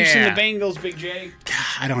the Chiefs and the Bengals, Big J?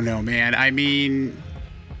 I don't know, man. I mean,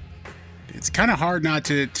 it's kind of hard not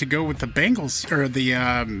to go with the Bengals or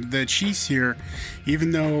the Chiefs here,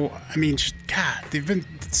 even though, I mean, God, they've been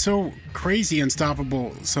so crazy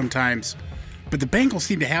unstoppable sometimes. But the Bengals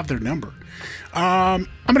seem to have their number. I'm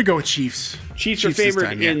going to go with Chiefs. Chiefs are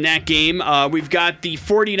favored in that game. We've got the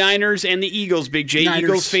 49ers and the Eagles, Big J. Niners.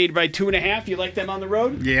 Eagles fade by 2.5. You like them on the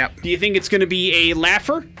road? Yeah. Do you think it's going to be a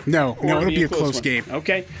laugher? No, it'll be a close game.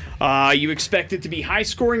 Okay. You expect it to be high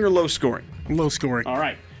scoring or low scoring? Low scoring. All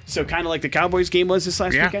right. So kind of like the Cowboys game was this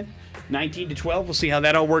last weekend? 19-12. We'll see how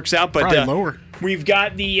that all works out. But probably lower. We've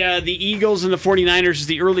got the Eagles and the 49ers is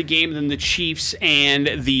the early game, then the Chiefs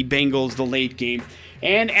and the Bengals the late game.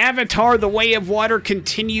 And Avatar: The Way of Water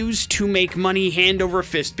continues to make money hand over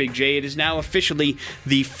fist, Big J. It is now officially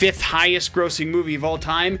the 5th highest grossing movie of all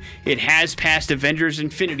time. It has passed Avengers: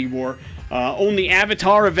 Infinity War. Only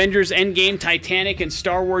Avatar, Avengers: Endgame, Titanic, and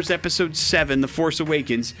Star Wars Episode 7, The Force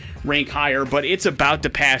Awakens, rank higher, but it's about to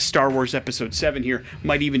pass Star Wars Episode 7 here.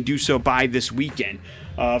 Might even do so by this weekend.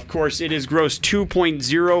 Of course, it has grossed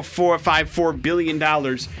 $2.0454 billion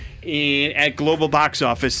at global box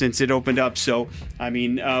office since it opened up. So, I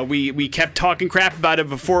mean, we kept talking crap about it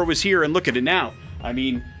before it was here, and look at it now. I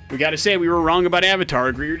mean, we got to say we were wrong about Avatar.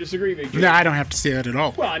 Agree or disagree, Big J? No, I don't have to say that at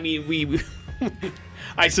all. Well, I mean, we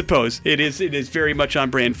I suppose it is very much on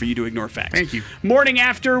brand for you to ignore facts. Thank you. Morning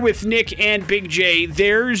After with Nick and Big J.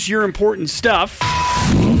 There's your important stuff.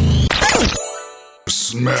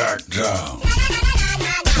 Smackdown.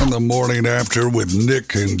 On the Morning After with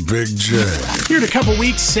Nick and Big J. Here in a couple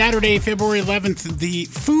weeks, Saturday, February 11th, the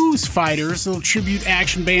Foo Fighters, a little tribute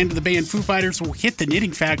action band to the band Foo Fighters, will hit the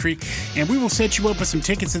Knitting Factory, and we will set you up with some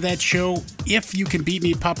tickets to that show if you can beat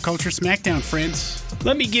me at Pop Culture Smackdown, friends.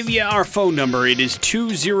 Let me give you our phone number. It is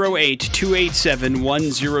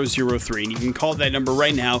 208-287-1003, and you can call that number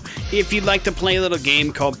right now if you'd like to play a little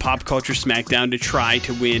game called Pop Culture Smackdown to try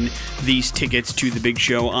to win these tickets to the big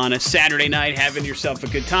show on a Saturday night, having yourself a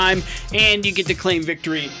good time, and you get to claim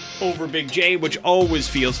victory over Big J, which always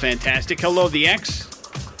feels fantastic. Hello, the X.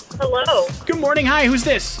 Hello. Good morning. Hi, who's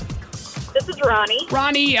this? This is Ronnie.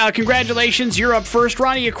 Ronnie, congratulations. You're up first.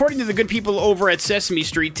 Ronnie, according to the good people over at Sesame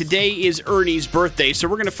Street, today is Ernie's birthday, so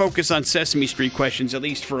we're going to focus on Sesame Street questions, at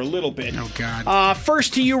least for a little bit. Oh, God.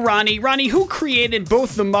 First to you, Ronnie. Ronnie, who created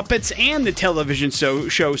both the Muppets and the television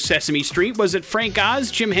show Sesame Street? Was it Frank Oz,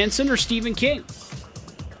 Jim Henson, or Stephen King?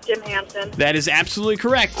 Jim Henson. That is absolutely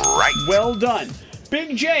correct. Right. Well done.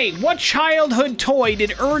 Big J, what childhood toy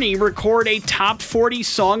did Ernie record a top 40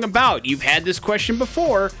 song about? You've had this question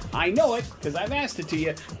before. I know it, because I've asked it to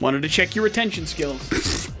you. Wanted to check your retention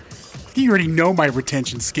skills. You already know my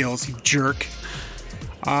retention skills, you jerk.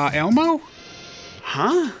 Elmo?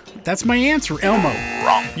 Huh? That's my answer, Elmo.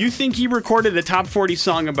 Wrong. You think he recorded a top 40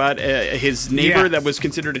 song about his neighbor that was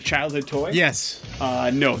considered a childhood toy? Yes.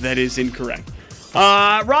 No, that is incorrect.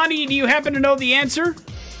 Ronnie, do you happen to know the answer?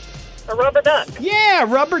 A rubber duck.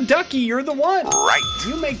 Yeah, Rubber Ducky, you're the one. Right.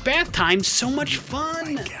 You make bath time so much fun.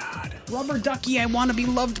 Oh my God. Rubber Ducky, I want to be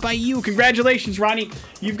loved by you. Congratulations, Ronnie.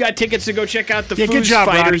 You've got tickets to go check out the Foo good job,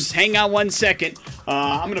 Fighters. Ronnie. Hang on 1 second.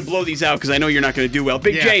 I'm going to blow these out because I know you're not going to do well.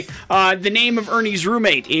 Big J, the name of Ernie's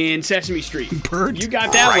roommate in Sesame Street. Bert. You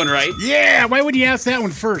got that one right. Yeah, why would you ask that one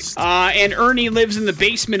first? And Ernie lives in the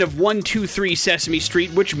basement of 123 Sesame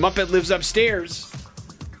Street. Which Muppet lives upstairs?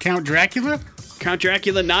 Count Dracula? Count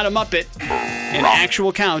Dracula, not a Muppet. An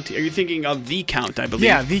actual Count. Are you thinking of the Count, I believe?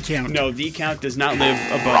 Yeah, the Count. No, the Count does not live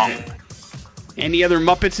above him. Any other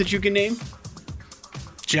Muppets that you can name?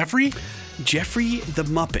 Jeffrey? Jeffrey the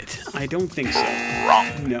Muppet. I don't think so.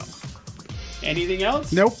 No. Anything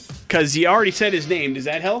else? Nope. Because you already said his name. Does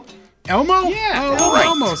that help? Elmo? Yeah, Oh, right.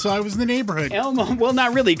 Elmo, so I was in the neighborhood. Elmo. Well,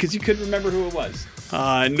 not really, because you couldn't remember who it was.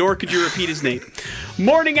 Nor could you repeat his name.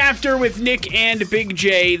 Morning After with Nick and Big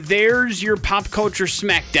J. There's your pop culture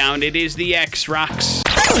smackdown. It is the X Rocks.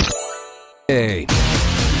 Hey.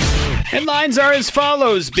 Headlines are as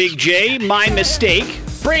follows, Big J. My Mistake,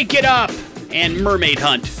 Break It Up, and Mermaid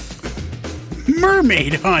Hunt.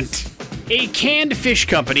 mermaid hunt. A canned fish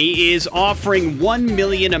company is offering $1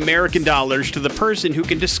 million American dollars to the person who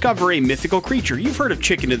can discover a mythical creature. You've heard of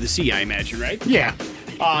Chicken of the Sea, I imagine, right? Yeah.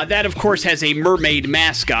 That, of course, has a mermaid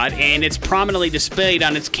mascot, and it's prominently displayed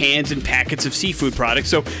on its cans and packets of seafood products.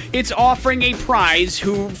 So it's offering a prize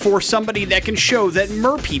for somebody that can show that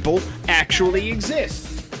merpeople actually exist.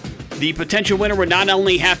 The potential winner would not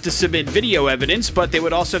only have to submit video evidence, but they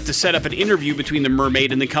would also have to set up an interview between the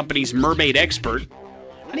mermaid and the company's mermaid expert.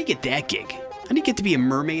 How do you get that gig? How do you get to be a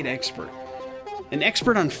mermaid expert? An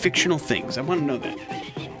expert on fictional things. I want to know that.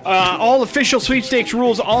 All official sweepstakes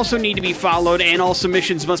rules also need to be followed, and all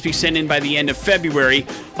submissions must be sent in by the end of February.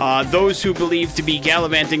 Those who believe to be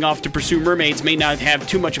gallivanting off to pursue mermaids may not have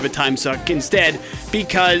too much of a time suck instead,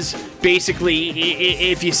 because basically,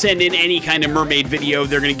 if you send in any kind of mermaid video,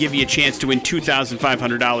 they're going to give you a chance to win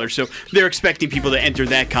 $2,500. So they're expecting people to enter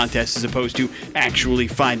that contest as opposed to actually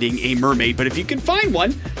finding a mermaid. But if you can find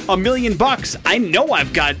one, $1 million. I know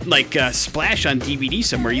I've got Splash on DVD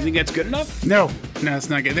somewhere. You think that's good enough? No, it's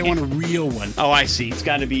not good. They want a real one. Oh, I see. It's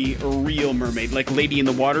got to be a real mermaid, like Lady in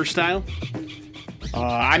the Water style.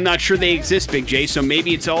 I'm not sure they exist, Big J, so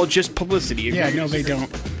maybe it's all just publicity. Yeah, no, they don't.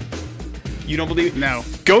 You don't believe it? No.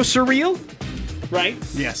 Ghosts are real, right?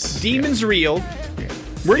 Yes. Demons real. Yeah.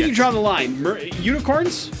 Where do you draw the line?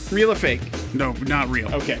 Unicorns, real or fake? No, not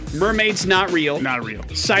real. Okay. Mermaids, not real. Not real.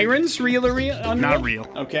 Sirens, real or real? Unreal? Not real.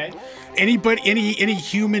 Okay. Any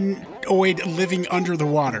humanoid living under the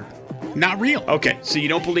water. Not real. Okay, so you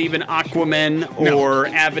don't believe in Aquaman or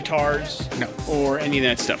avatars? No. Or any of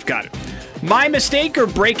that stuff. Got it. My mistake or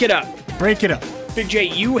break it up? Break it up. Big J,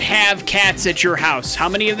 you have cats at your house. How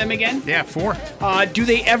many of them again? Yeah, 4. Do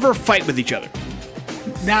they ever fight with each other?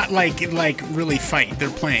 Not like really fight. They're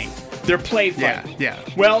playing. They're play fight. Yeah.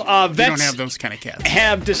 Well, You vets don't have those kind of cats.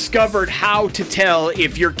 have discovered how to tell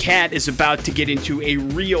if your cat is about to get into a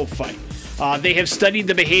real fight. They have studied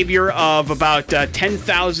the behavior of about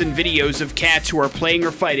 10,000 videos of cats who are playing or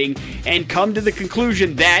fighting and come to the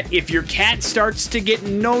conclusion that if your cat starts to get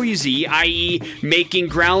noisy, i.e. making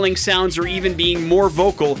growling sounds or even being more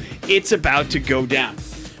vocal, it's about to go down.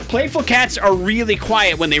 Playful cats are really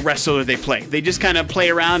quiet when they wrestle or they play. They just kind of play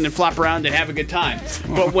around and flop around and have a good time.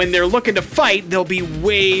 But when they're looking to fight, they'll be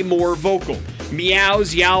way more vocal.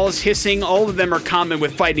 Meows, yowls, hissing, all of them are common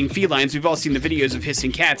with fighting felines. We've all seen the videos of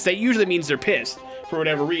hissing cats. That usually means they're pissed for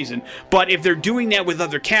whatever reason. But if they're doing that with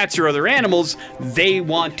other cats or other animals, they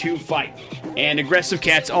want to fight. And aggressive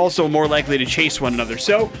cats also more likely to chase one another.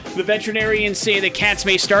 So the veterinarians say that cats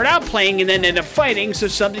may start out playing and then end up fighting, so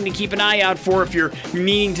something to keep an eye out for if you're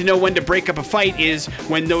needing to know when to break up a fight is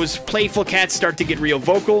when those playful cats start to get real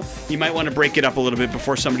vocal, you might want to break it up a little bit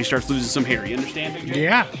before somebody starts losing some hair. You understand, Big J?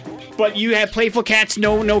 Yeah. But you have playful cats,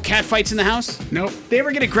 no cat fights in the house? Nope. They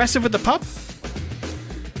ever get aggressive with the pup?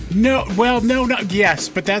 No, yes,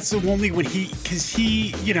 but that's only when because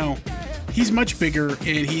he's much bigger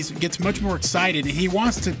and gets much more excited and he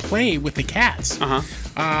wants to play with the cats.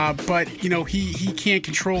 But he can't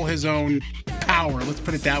control his own power. Let's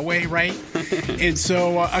put it that way, right? And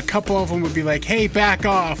so a couple of them would be like, "Hey, back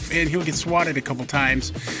off," and he'll get swatted a couple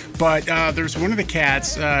times. But there's one of the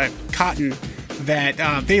cats, Cotton,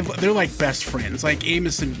 that they're like best friends, like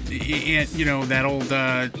Amos and that old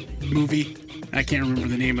movie. I can't remember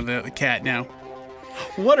the name of the cat now.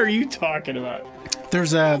 What are you talking about?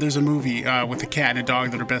 There's a movie with a cat and a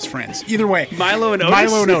dog that are best friends. Either way, Milo and Otis.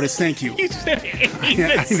 Milo and Otis. Thank you. You said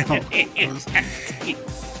Yeah, I know.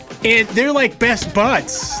 And they're like best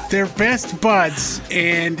buds. They're best buds,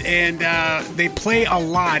 and they play a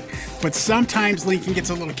lot. But sometimes Lincoln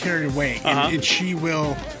gets a little carried away, and she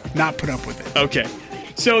will not put up with it. Okay.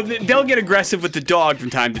 So they'll get aggressive with the dog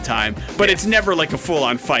from time to time, but it's never like a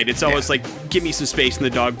full-on fight. It's always like, give me some space, and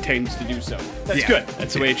the dog tends to do so. That's good.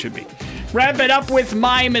 That's the way it should be. Wrap it up with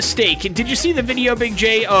my mistake. Did you see the video, Big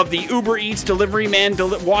J, of the Uber Eats delivery man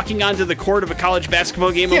walking onto the court of a college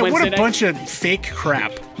basketball game on Wednesday night? Yeah, what a bunch of fake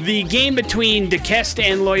crap. The game between DeKest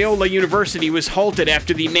and Loyola University was halted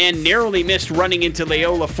after the man narrowly missed running into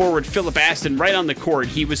Loyola forward Philip Aston right on the court.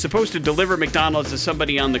 He was supposed to deliver McDonald's to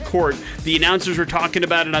somebody on the court. The announcers were talking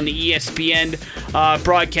about it on the ESPN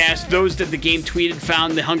broadcast. Those that the game tweeted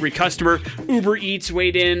found the hungry customer. Uber Eats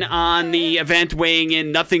weighed in on the event, weighing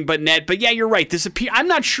in nothing but net. But yeah, you're right. I'm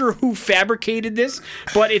not sure who fabricated this,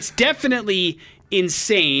 but it's definitely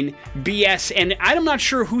insane BS, and I'm not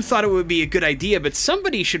sure who thought it would be a good idea, but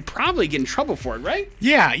somebody should probably get in trouble for it, right?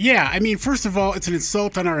 Yeah. I mean, first of all, it's an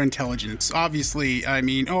insult on our intelligence. Obviously, I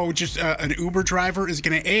mean, just an Uber driver is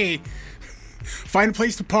going to find a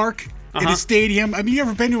place to park, in a stadium. I mean, you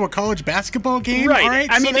ever been to a college basketball game? Right. All right?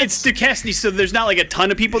 I mean, it's Duquesne, so there's not like a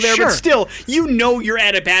ton of people there, Sure. but still, you know you're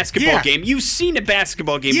at a basketball Yeah. game. You've seen a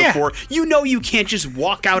basketball game Yeah. before. You know you can't just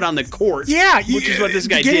walk out on the court. Yeah, which is what this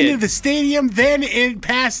guy get did. into the stadium, then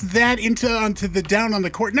past that onto the down on the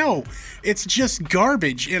court. No, it's just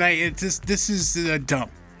garbage, and this is dumb.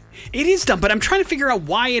 It is dumb, but I'm trying to figure out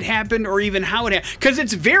why it happened or even how it happened. Because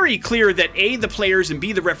it's very clear that A, the players, and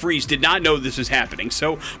B, the referees did not know this was happening.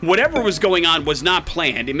 So whatever was going on was not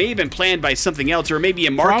planned. It may have been planned by something else or maybe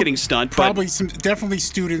a marketing stunt. Probably definitely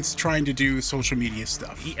students trying to do social media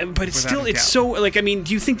stuff. But it's without still, a it's doubt. so, like, I mean,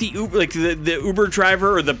 do you think the Uber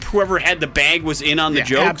driver or whoever had the bag was in on the Yeah,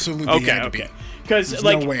 joke? absolutely Okay, had to be. okay. Because, There's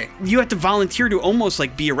like, no way. you have to volunteer to almost,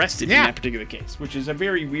 like, be arrested in Yeah. that particular case, which is a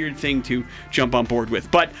very weird thing to jump on board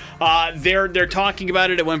with. But they're talking about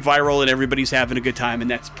it. It went viral, and everybody's having a good time, and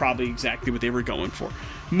that's probably exactly what they were going for.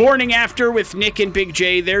 Morning After with Nick and Big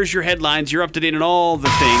J. There's your headlines. You're up to date on all the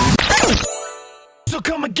things. So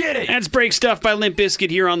come and get it. That's Break Stuff by Limp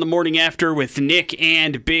Bizkit here on the Morning After with Nick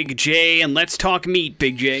and Big J. And let's talk meat,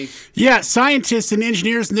 Big J. Yeah, scientists and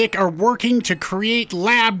engineers, Nick, are working to create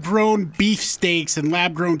lab-grown beef steaks and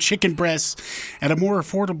lab-grown chicken breasts at a more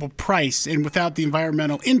affordable price and without the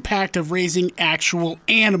environmental impact of raising actual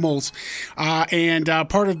animals. And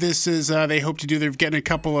part of this is they hope to do. They're getting a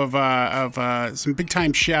couple of some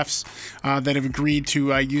big-time chefs that have agreed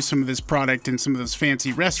to use some of this product in some of those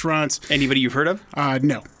fancy restaurants. Anybody you've heard of?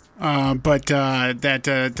 No. But that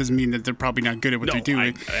doesn't mean that they're probably not good at what they're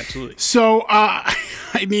doing. Absolutely. So,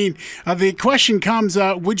 I mean, the question comes,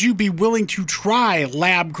 would you be willing to try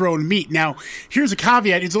lab-grown meat? Now, here's a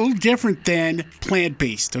caveat. It's a little different than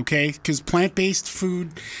plant-based, okay? Because plant-based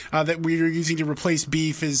food that we are using to replace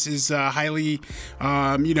beef is highly,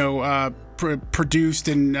 produced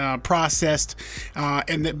and processed,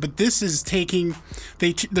 but this is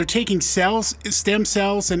they're taking cells, stem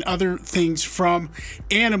cells, and other things from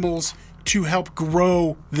animals to help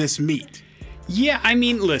grow this meat Yeah, I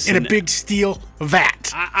mean, listen. in a big steel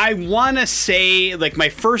vat. I want to say, like, my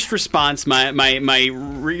first response, my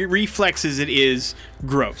reflex is it is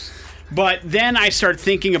gross. But then I start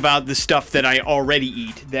thinking about the stuff that I already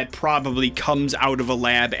eat that probably comes out of a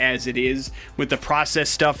lab as it is, with the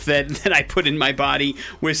processed stuff that I put in my body,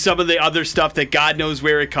 with some of the other stuff that God knows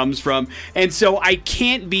where it comes from. And so I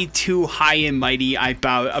can't be too high and mighty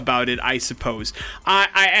about it, I suppose. I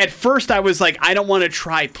at first I was like, I don't want to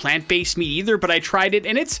try plant-based meat either, but I tried it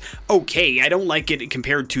and it's okay. I don't like it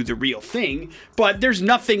compared to the real thing, but there's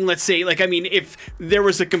nothing, let's say, like, I mean, if there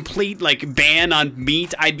was a complete, like, ban on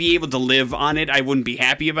meat, I'd be able to live on it. I wouldn't be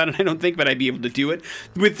happy about it, I don't think, but I'd be able to do it.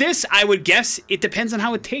 With this, I would guess it depends on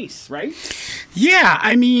how it tastes, right? Yeah,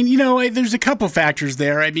 I mean, there's a couple factors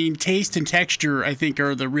there. I mean, taste and texture, I think,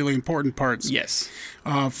 are the really important parts. Yes.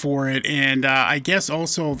 For it, and I guess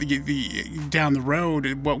also the down the road,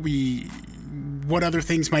 what other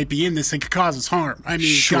things might be in this that could cause us harm. I mean,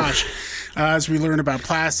 Sure. gosh, as we learn about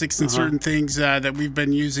plastics and certain things that we've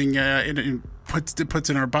been using puts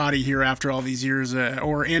in our body here after all these years,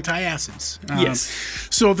 or antacids. Yes.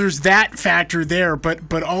 So there's that factor there,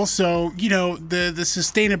 but also, the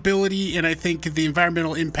sustainability and I think the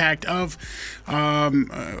environmental impact of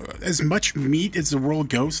as much meat as the world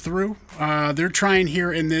goes through. They're trying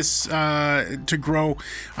here in this to grow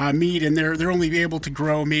meat, and they're only able to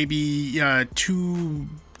grow maybe 2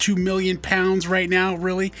 million pounds right now,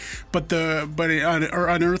 really, but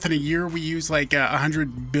on Earth in a year we use like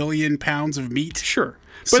 100 billion pounds of meat. Sure.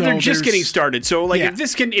 But So they're just there's- getting started. So, like, Yeah.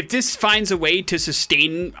 if this finds a way to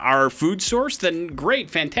sustain our food source, then great,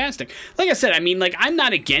 fantastic. Like I said, I mean, like, I'm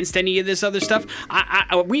not against any of this other stuff.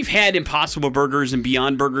 We've had Impossible Burgers and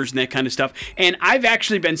Beyond Burgers and that kind of stuff, and I've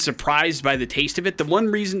actually been surprised by the taste of it. The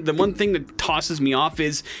one thing that tosses me off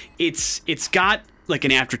is it's got like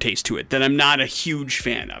an aftertaste to it that I'm not a huge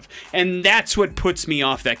fan of, and that's what puts me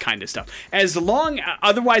off that kind of stuff.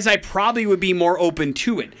 Otherwise I probably would be more open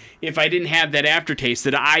to it if I didn't have that aftertaste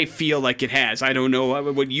that I feel like it has. I don't know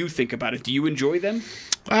what you think about it. Do you enjoy them?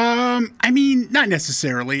 I mean, not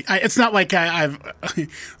necessarily. It's not like I've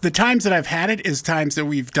the times that I've had it is times that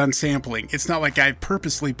we've done sampling. It's not like I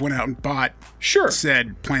purposely went out and bought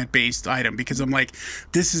said plant-based item, because I'm like,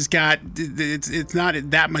 this has got it's not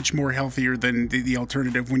that much more healthier than the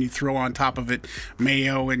alternative when you throw on top of it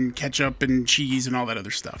mayo and ketchup and cheese and all that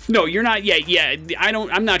other stuff. No, you're not. Yeah.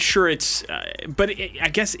 I'm not sure it's. But I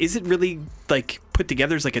guess, is it really like put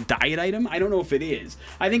together as like a diet item. I don't know if it is.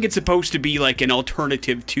 I think it's supposed to be like an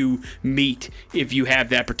alternative to meat if you have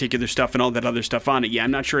that particular stuff and all that other stuff on it. Yeah,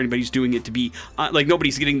 I'm not sure anybody's doing it to be like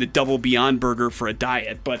nobody's getting the double Beyond Burger for a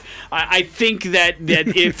diet, but I think that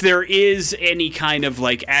if there is any kind of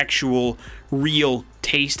like actual real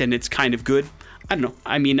taste and it's kind of good, I don't know.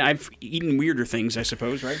 I mean, I've eaten weirder things, I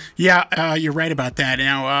suppose, right? Yeah, you're right about that.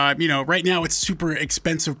 Now, right now it's super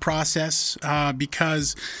expensive process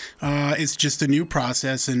because it's just a new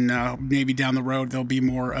process, and maybe down the road there'll be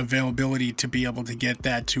more availability to be able to get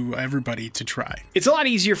that to everybody to try. It's a lot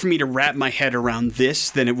easier for me to wrap my head around this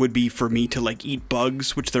than it would be for me to like eat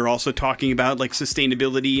bugs, which they're also talking about, like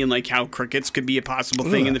sustainability and like how crickets could be a possible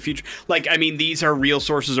thing in the future. Like, I mean, these are real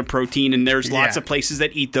sources of protein, and there's lots of places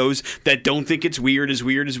that eat those that don't think it's weird as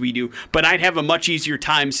we do, but I'd have a much easier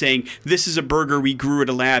time saying this is a burger we grew at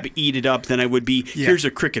a lab, eat it up, than I would be here's a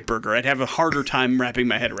cricket burger. I'd have a harder time wrapping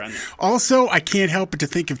my head around that. Also, I can't help but to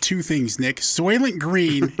think of two things, Nick: Soylent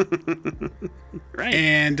Green, right,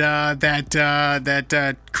 and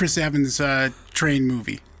that Chris Evans train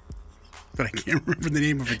movie. But I can't remember the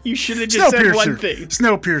name of it. You should have just said one thing.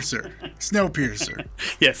 Snowpiercer.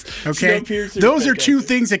 Yes. Okay. Those are two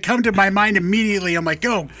things that come to my mind immediately. I'm like,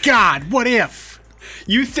 oh God, what if?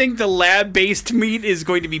 You think the lab-based meat is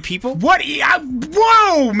going to be people? What?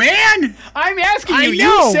 Whoa, man! I'm asking you. I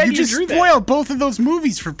know. You said you just spoiled both of those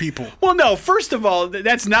movies for people. Well, no. First of all,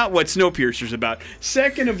 that's not what Snowpiercer's about.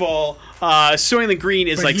 Second of all, Soylent Green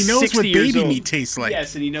is like 60 years old. He knows what baby meat tastes like.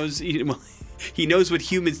 Yes, and he knows. He knows what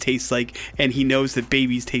humans taste like, and he knows that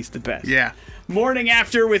babies taste the best. Yeah. Morning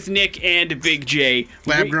After with Nick and Big J.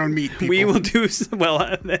 Lab-grown meat people. We will do...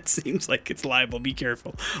 Well, that seems like it's liable. Be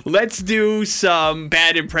careful. Let's do some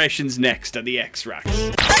bad impressions next on the X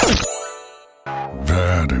Rocks.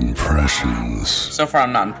 Bad impressions. So far,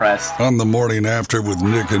 I'm not impressed. On the Morning After with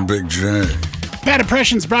Nick and Big J. Bad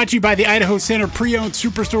Impressions brought to you by the Idaho Center Pre-Owned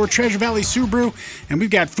Superstore, Treasure Valley Subaru. And we've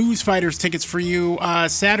got Foos Fighters tickets for you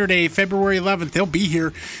Saturday, February 11th. They'll be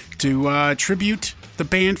here to tribute the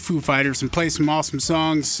band Foo Fighters and play some awesome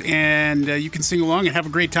songs, and you can sing along and have a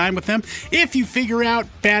great time with them. If you figure out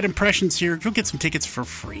bad impressions here, you'll get some tickets for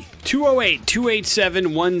free.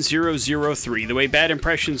 208-287-1003. The way Bad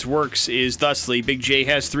Impressions works is thusly. Big J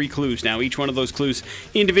has 3 clues now, each one of those clues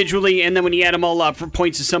individually, and then when you add them all up,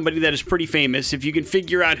 points to somebody that is pretty famous. If you can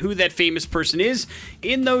figure out who that famous person is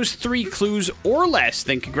in those 3 clues or less,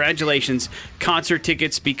 then congratulations. Concert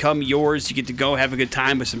tickets become yours. You get to go have a good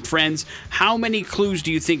time with some friends. How many clues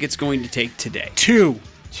do you think it's going to take today? 2.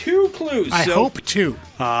 2 clues. I hope 2.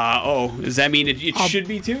 Does that mean it should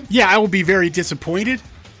be 2? Yeah, I will be very disappointed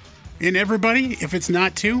in everybody if it's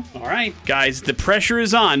not 2. All right, guys, the pressure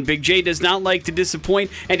is on. Big J does not like to disappoint,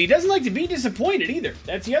 and he doesn't like to be disappointed either.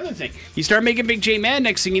 That's the other thing. You start making Big J mad,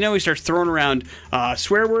 next thing you know, he starts throwing around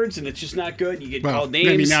swear words, and it's just not good. You get called names.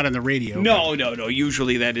 Maybe not on the radio. No.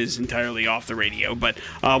 Usually that is entirely off the radio, but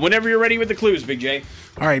whenever you're ready with the clues, Big J.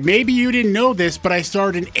 All right, maybe you didn't know this, but I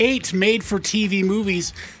starred in 8 made-for-TV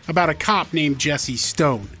movies about a cop named Jesse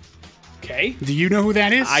Stone. Okay. Do you know who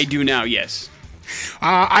that is? I do now, yes.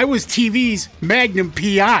 I was TV's Magnum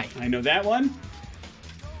P.I. I know that one.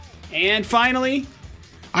 And finally,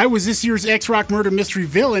 I was this year's X-Rock murder mystery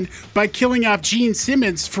villain by killing off Gene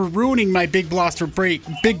Simmons for ruining my big blockbuster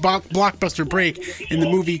break in the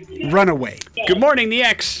movie Runaway. Good morning, the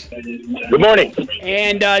X. Good morning.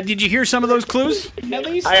 And did you hear some of those clues, at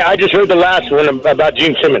least? I just heard the last one about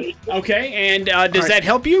Gene Simmons. Okay, and does that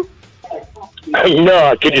help you?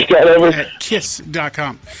 No, could you start over? At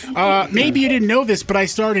kiss.com. Maybe you didn't know this, but I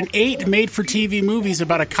starred in 8 made-for-TV movies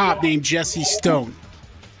about a cop named Jesse Stone.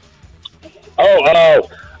 Magnum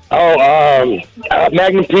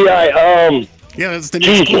P.I. Yeah, that's the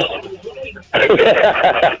name.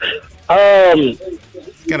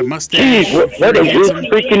 Got a mustache. Geez, what is his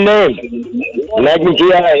freaking name? Magnum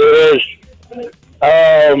P.I. is,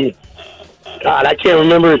 God, I can't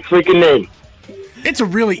remember his freaking name. It's a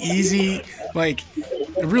really easy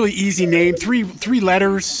name. Three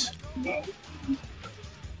letters.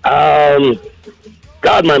 God,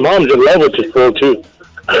 my mom's in love with this girl, too.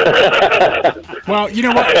 Well, you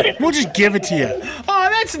know what? We'll just give it to you. Oh,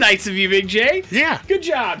 that's nice of you, Big J. Yeah. Good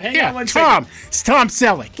job. Hang on one Tom. second. It's Tom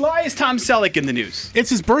Selleck. Why is Tom Selleck in the news?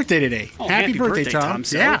 It's his birthday today. Oh, happy birthday, Tom.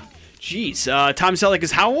 Selleck. Yeah. Jeez. Tom Selleck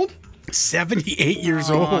is how old? 78 years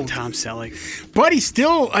Oh, old. Tom Selleck. But he's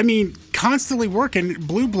still, constantly working.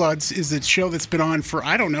 Blue Bloods is a show that's been on for,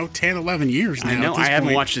 10, 11 years now. I know. at this I haven't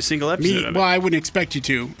point. watched a single episode of it. Well, I wouldn't expect you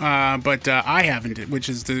to, but I haven't, which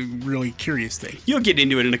is the really curious thing. You'll get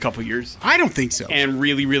into it in a couple years. I don't think so. And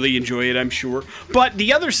really, really enjoy it, I'm sure. But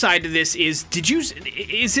the other side of this is,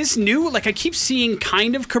 is this new? Like, I keep seeing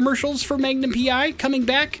kind of commercials for Magnum PI coming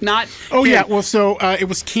back. Not. Oh, yeah. Well, so it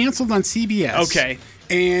was canceled on CBS. Okay.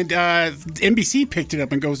 And NBC picked it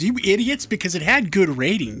up and goes, "You idiots," because it had good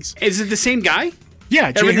ratings. Is it the same guy?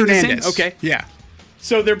 Yeah, Jay Everything the same? Hernandez. Okay. Yeah.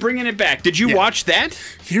 So they're bringing it back. Did you watch that?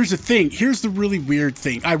 Here's the thing. Here's the really weird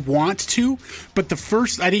thing. I want to, but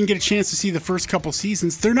I didn't get a chance to see the first couple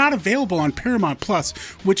seasons. They're not available on Paramount Plus,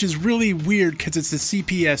 which is really weird because it's a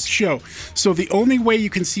CBS show. So the only way you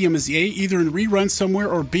can see them is A, either in rerun somewhere,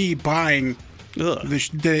 or B, buying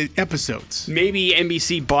the episodes. Maybe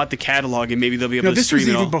NBC bought the catalog and maybe they'll be able to stream it this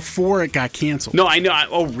was all. even before it got canceled. No, I know.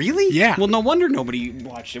 Oh, really? Yeah. Well, no wonder nobody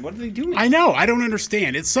watched it. What are they doing? I know. I don't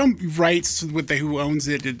understand. It's some rights with who owns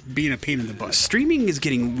it being a pain in the butt. Streaming is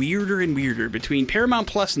getting weirder and weirder between Paramount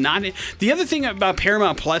Plus. The other thing about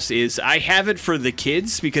Paramount Plus is I have it for the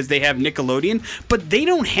kids because they have Nickelodeon, but they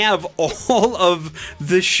don't have all of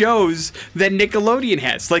the shows that Nickelodeon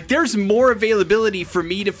has. Like, there's more availability for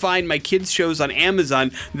me to find my kids' shows on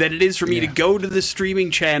Amazon than it is for me to go to the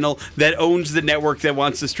streaming channel that owns the network that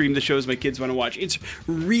wants to stream the shows my kids want to watch. It's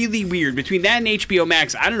really weird. Between that and HBO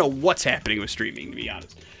Max, I don't know what's happening with streaming, to be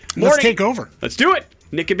honest. Let's take over. Let's do it.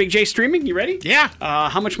 Nick and Big J streaming. You ready? Yeah.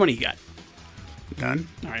 How much money you got? Done.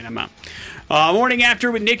 All right, I'm out. Morning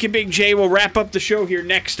After with Nick and Big J. We'll wrap up the show here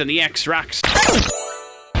next on the X Rocks.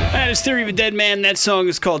 That is Theory of a Dead Man. That song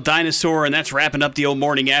is called Dinosaur, and that's wrapping up the old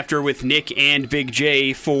Morning After with Nick and Big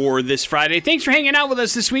J for this Friday. Thanks for hanging out with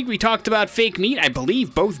us this week. We talked about fake meat. I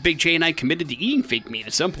believe both Big J and I committed to eating fake meat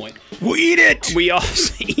at some point. We'll eat it! We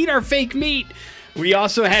also eat our fake meat. We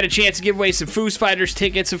also had a chance to give away some Foo Fighters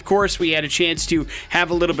tickets, of course. We had a chance to have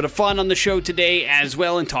a little bit of fun on the show today as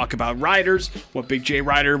well and talk about riders, what Big J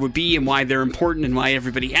Rider would be and why they're important and why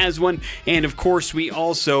everybody has one. And, of course, we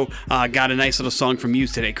also got a nice little song from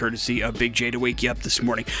Muse today, courtesy of Big J to wake you up this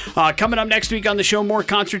morning. Coming up next week on the show, more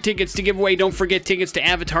concert tickets to give away. Don't forget tickets to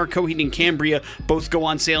Avatar, Coheed, and Cambria. Both go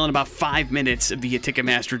on sale in about 5 minutes via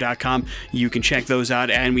Ticketmaster.com. You can check those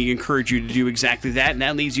out, and we encourage you to do exactly that. And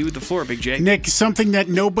that leaves you with the floor, Big J. Nick, something that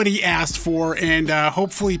nobody asked for, and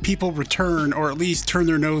hopefully people return or at least turn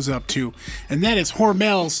their nose up to, and that is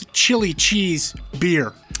Hormel's chili cheese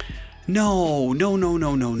beer. No.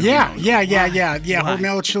 Yeah.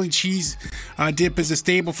 Hormel chili cheese dip is a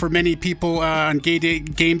staple for many people on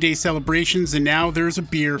game day celebrations, and now there's a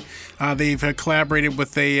beer. They've collaborated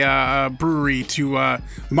with a brewery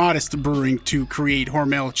Modest Brewing to create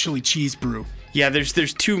Hormel chili cheese brew. Yeah,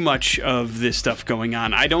 there's too much of this stuff going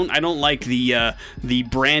on. I don't like the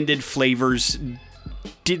branded flavors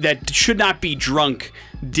that should not be drunk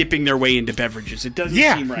dipping their way into beverages. It doesn't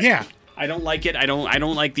seem right. Yeah. I don't like it. I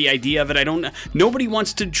don't like the idea of it. Nobody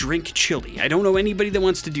wants to drink chili. I don't know anybody that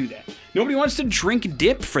wants to do that. Nobody wants to drink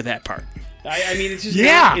dip for that part. I mean, it's just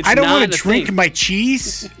I don't want to drink my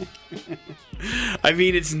cheese. I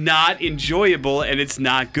mean, it's not enjoyable and it's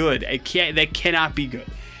not good. That cannot be good.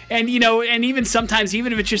 And, and even sometimes,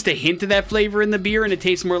 even if it's just a hint of that flavor in the beer and it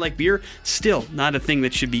tastes more like beer, still not a thing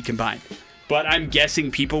that should be combined. But I'm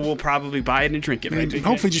guessing people will probably buy it and drink it. Right?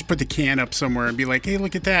 Hopefully just put the can up somewhere and be like, hey,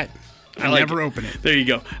 look at that. I'll never open it. There you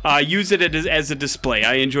go. Use it as a display.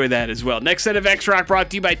 I enjoy that as well. Next set of X-Rock brought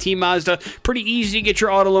to you by Team Mazda. Pretty easy to get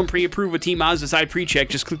your auto loan pre-approved with Team Mazda side pre-check.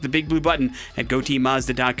 Just click the big blue button at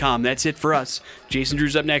GoTeamMazda.com. That's it for us. Jason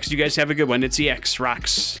Drew's up next. You guys have a good one. It's the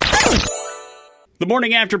X-Rocks. The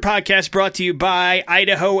Morning After podcast brought to you by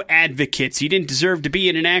Idaho Advocates. You didn't deserve to be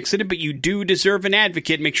in an accident, but you do deserve an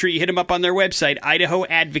advocate. Make sure you hit them up on their website,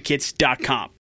 idahoadvocates.com.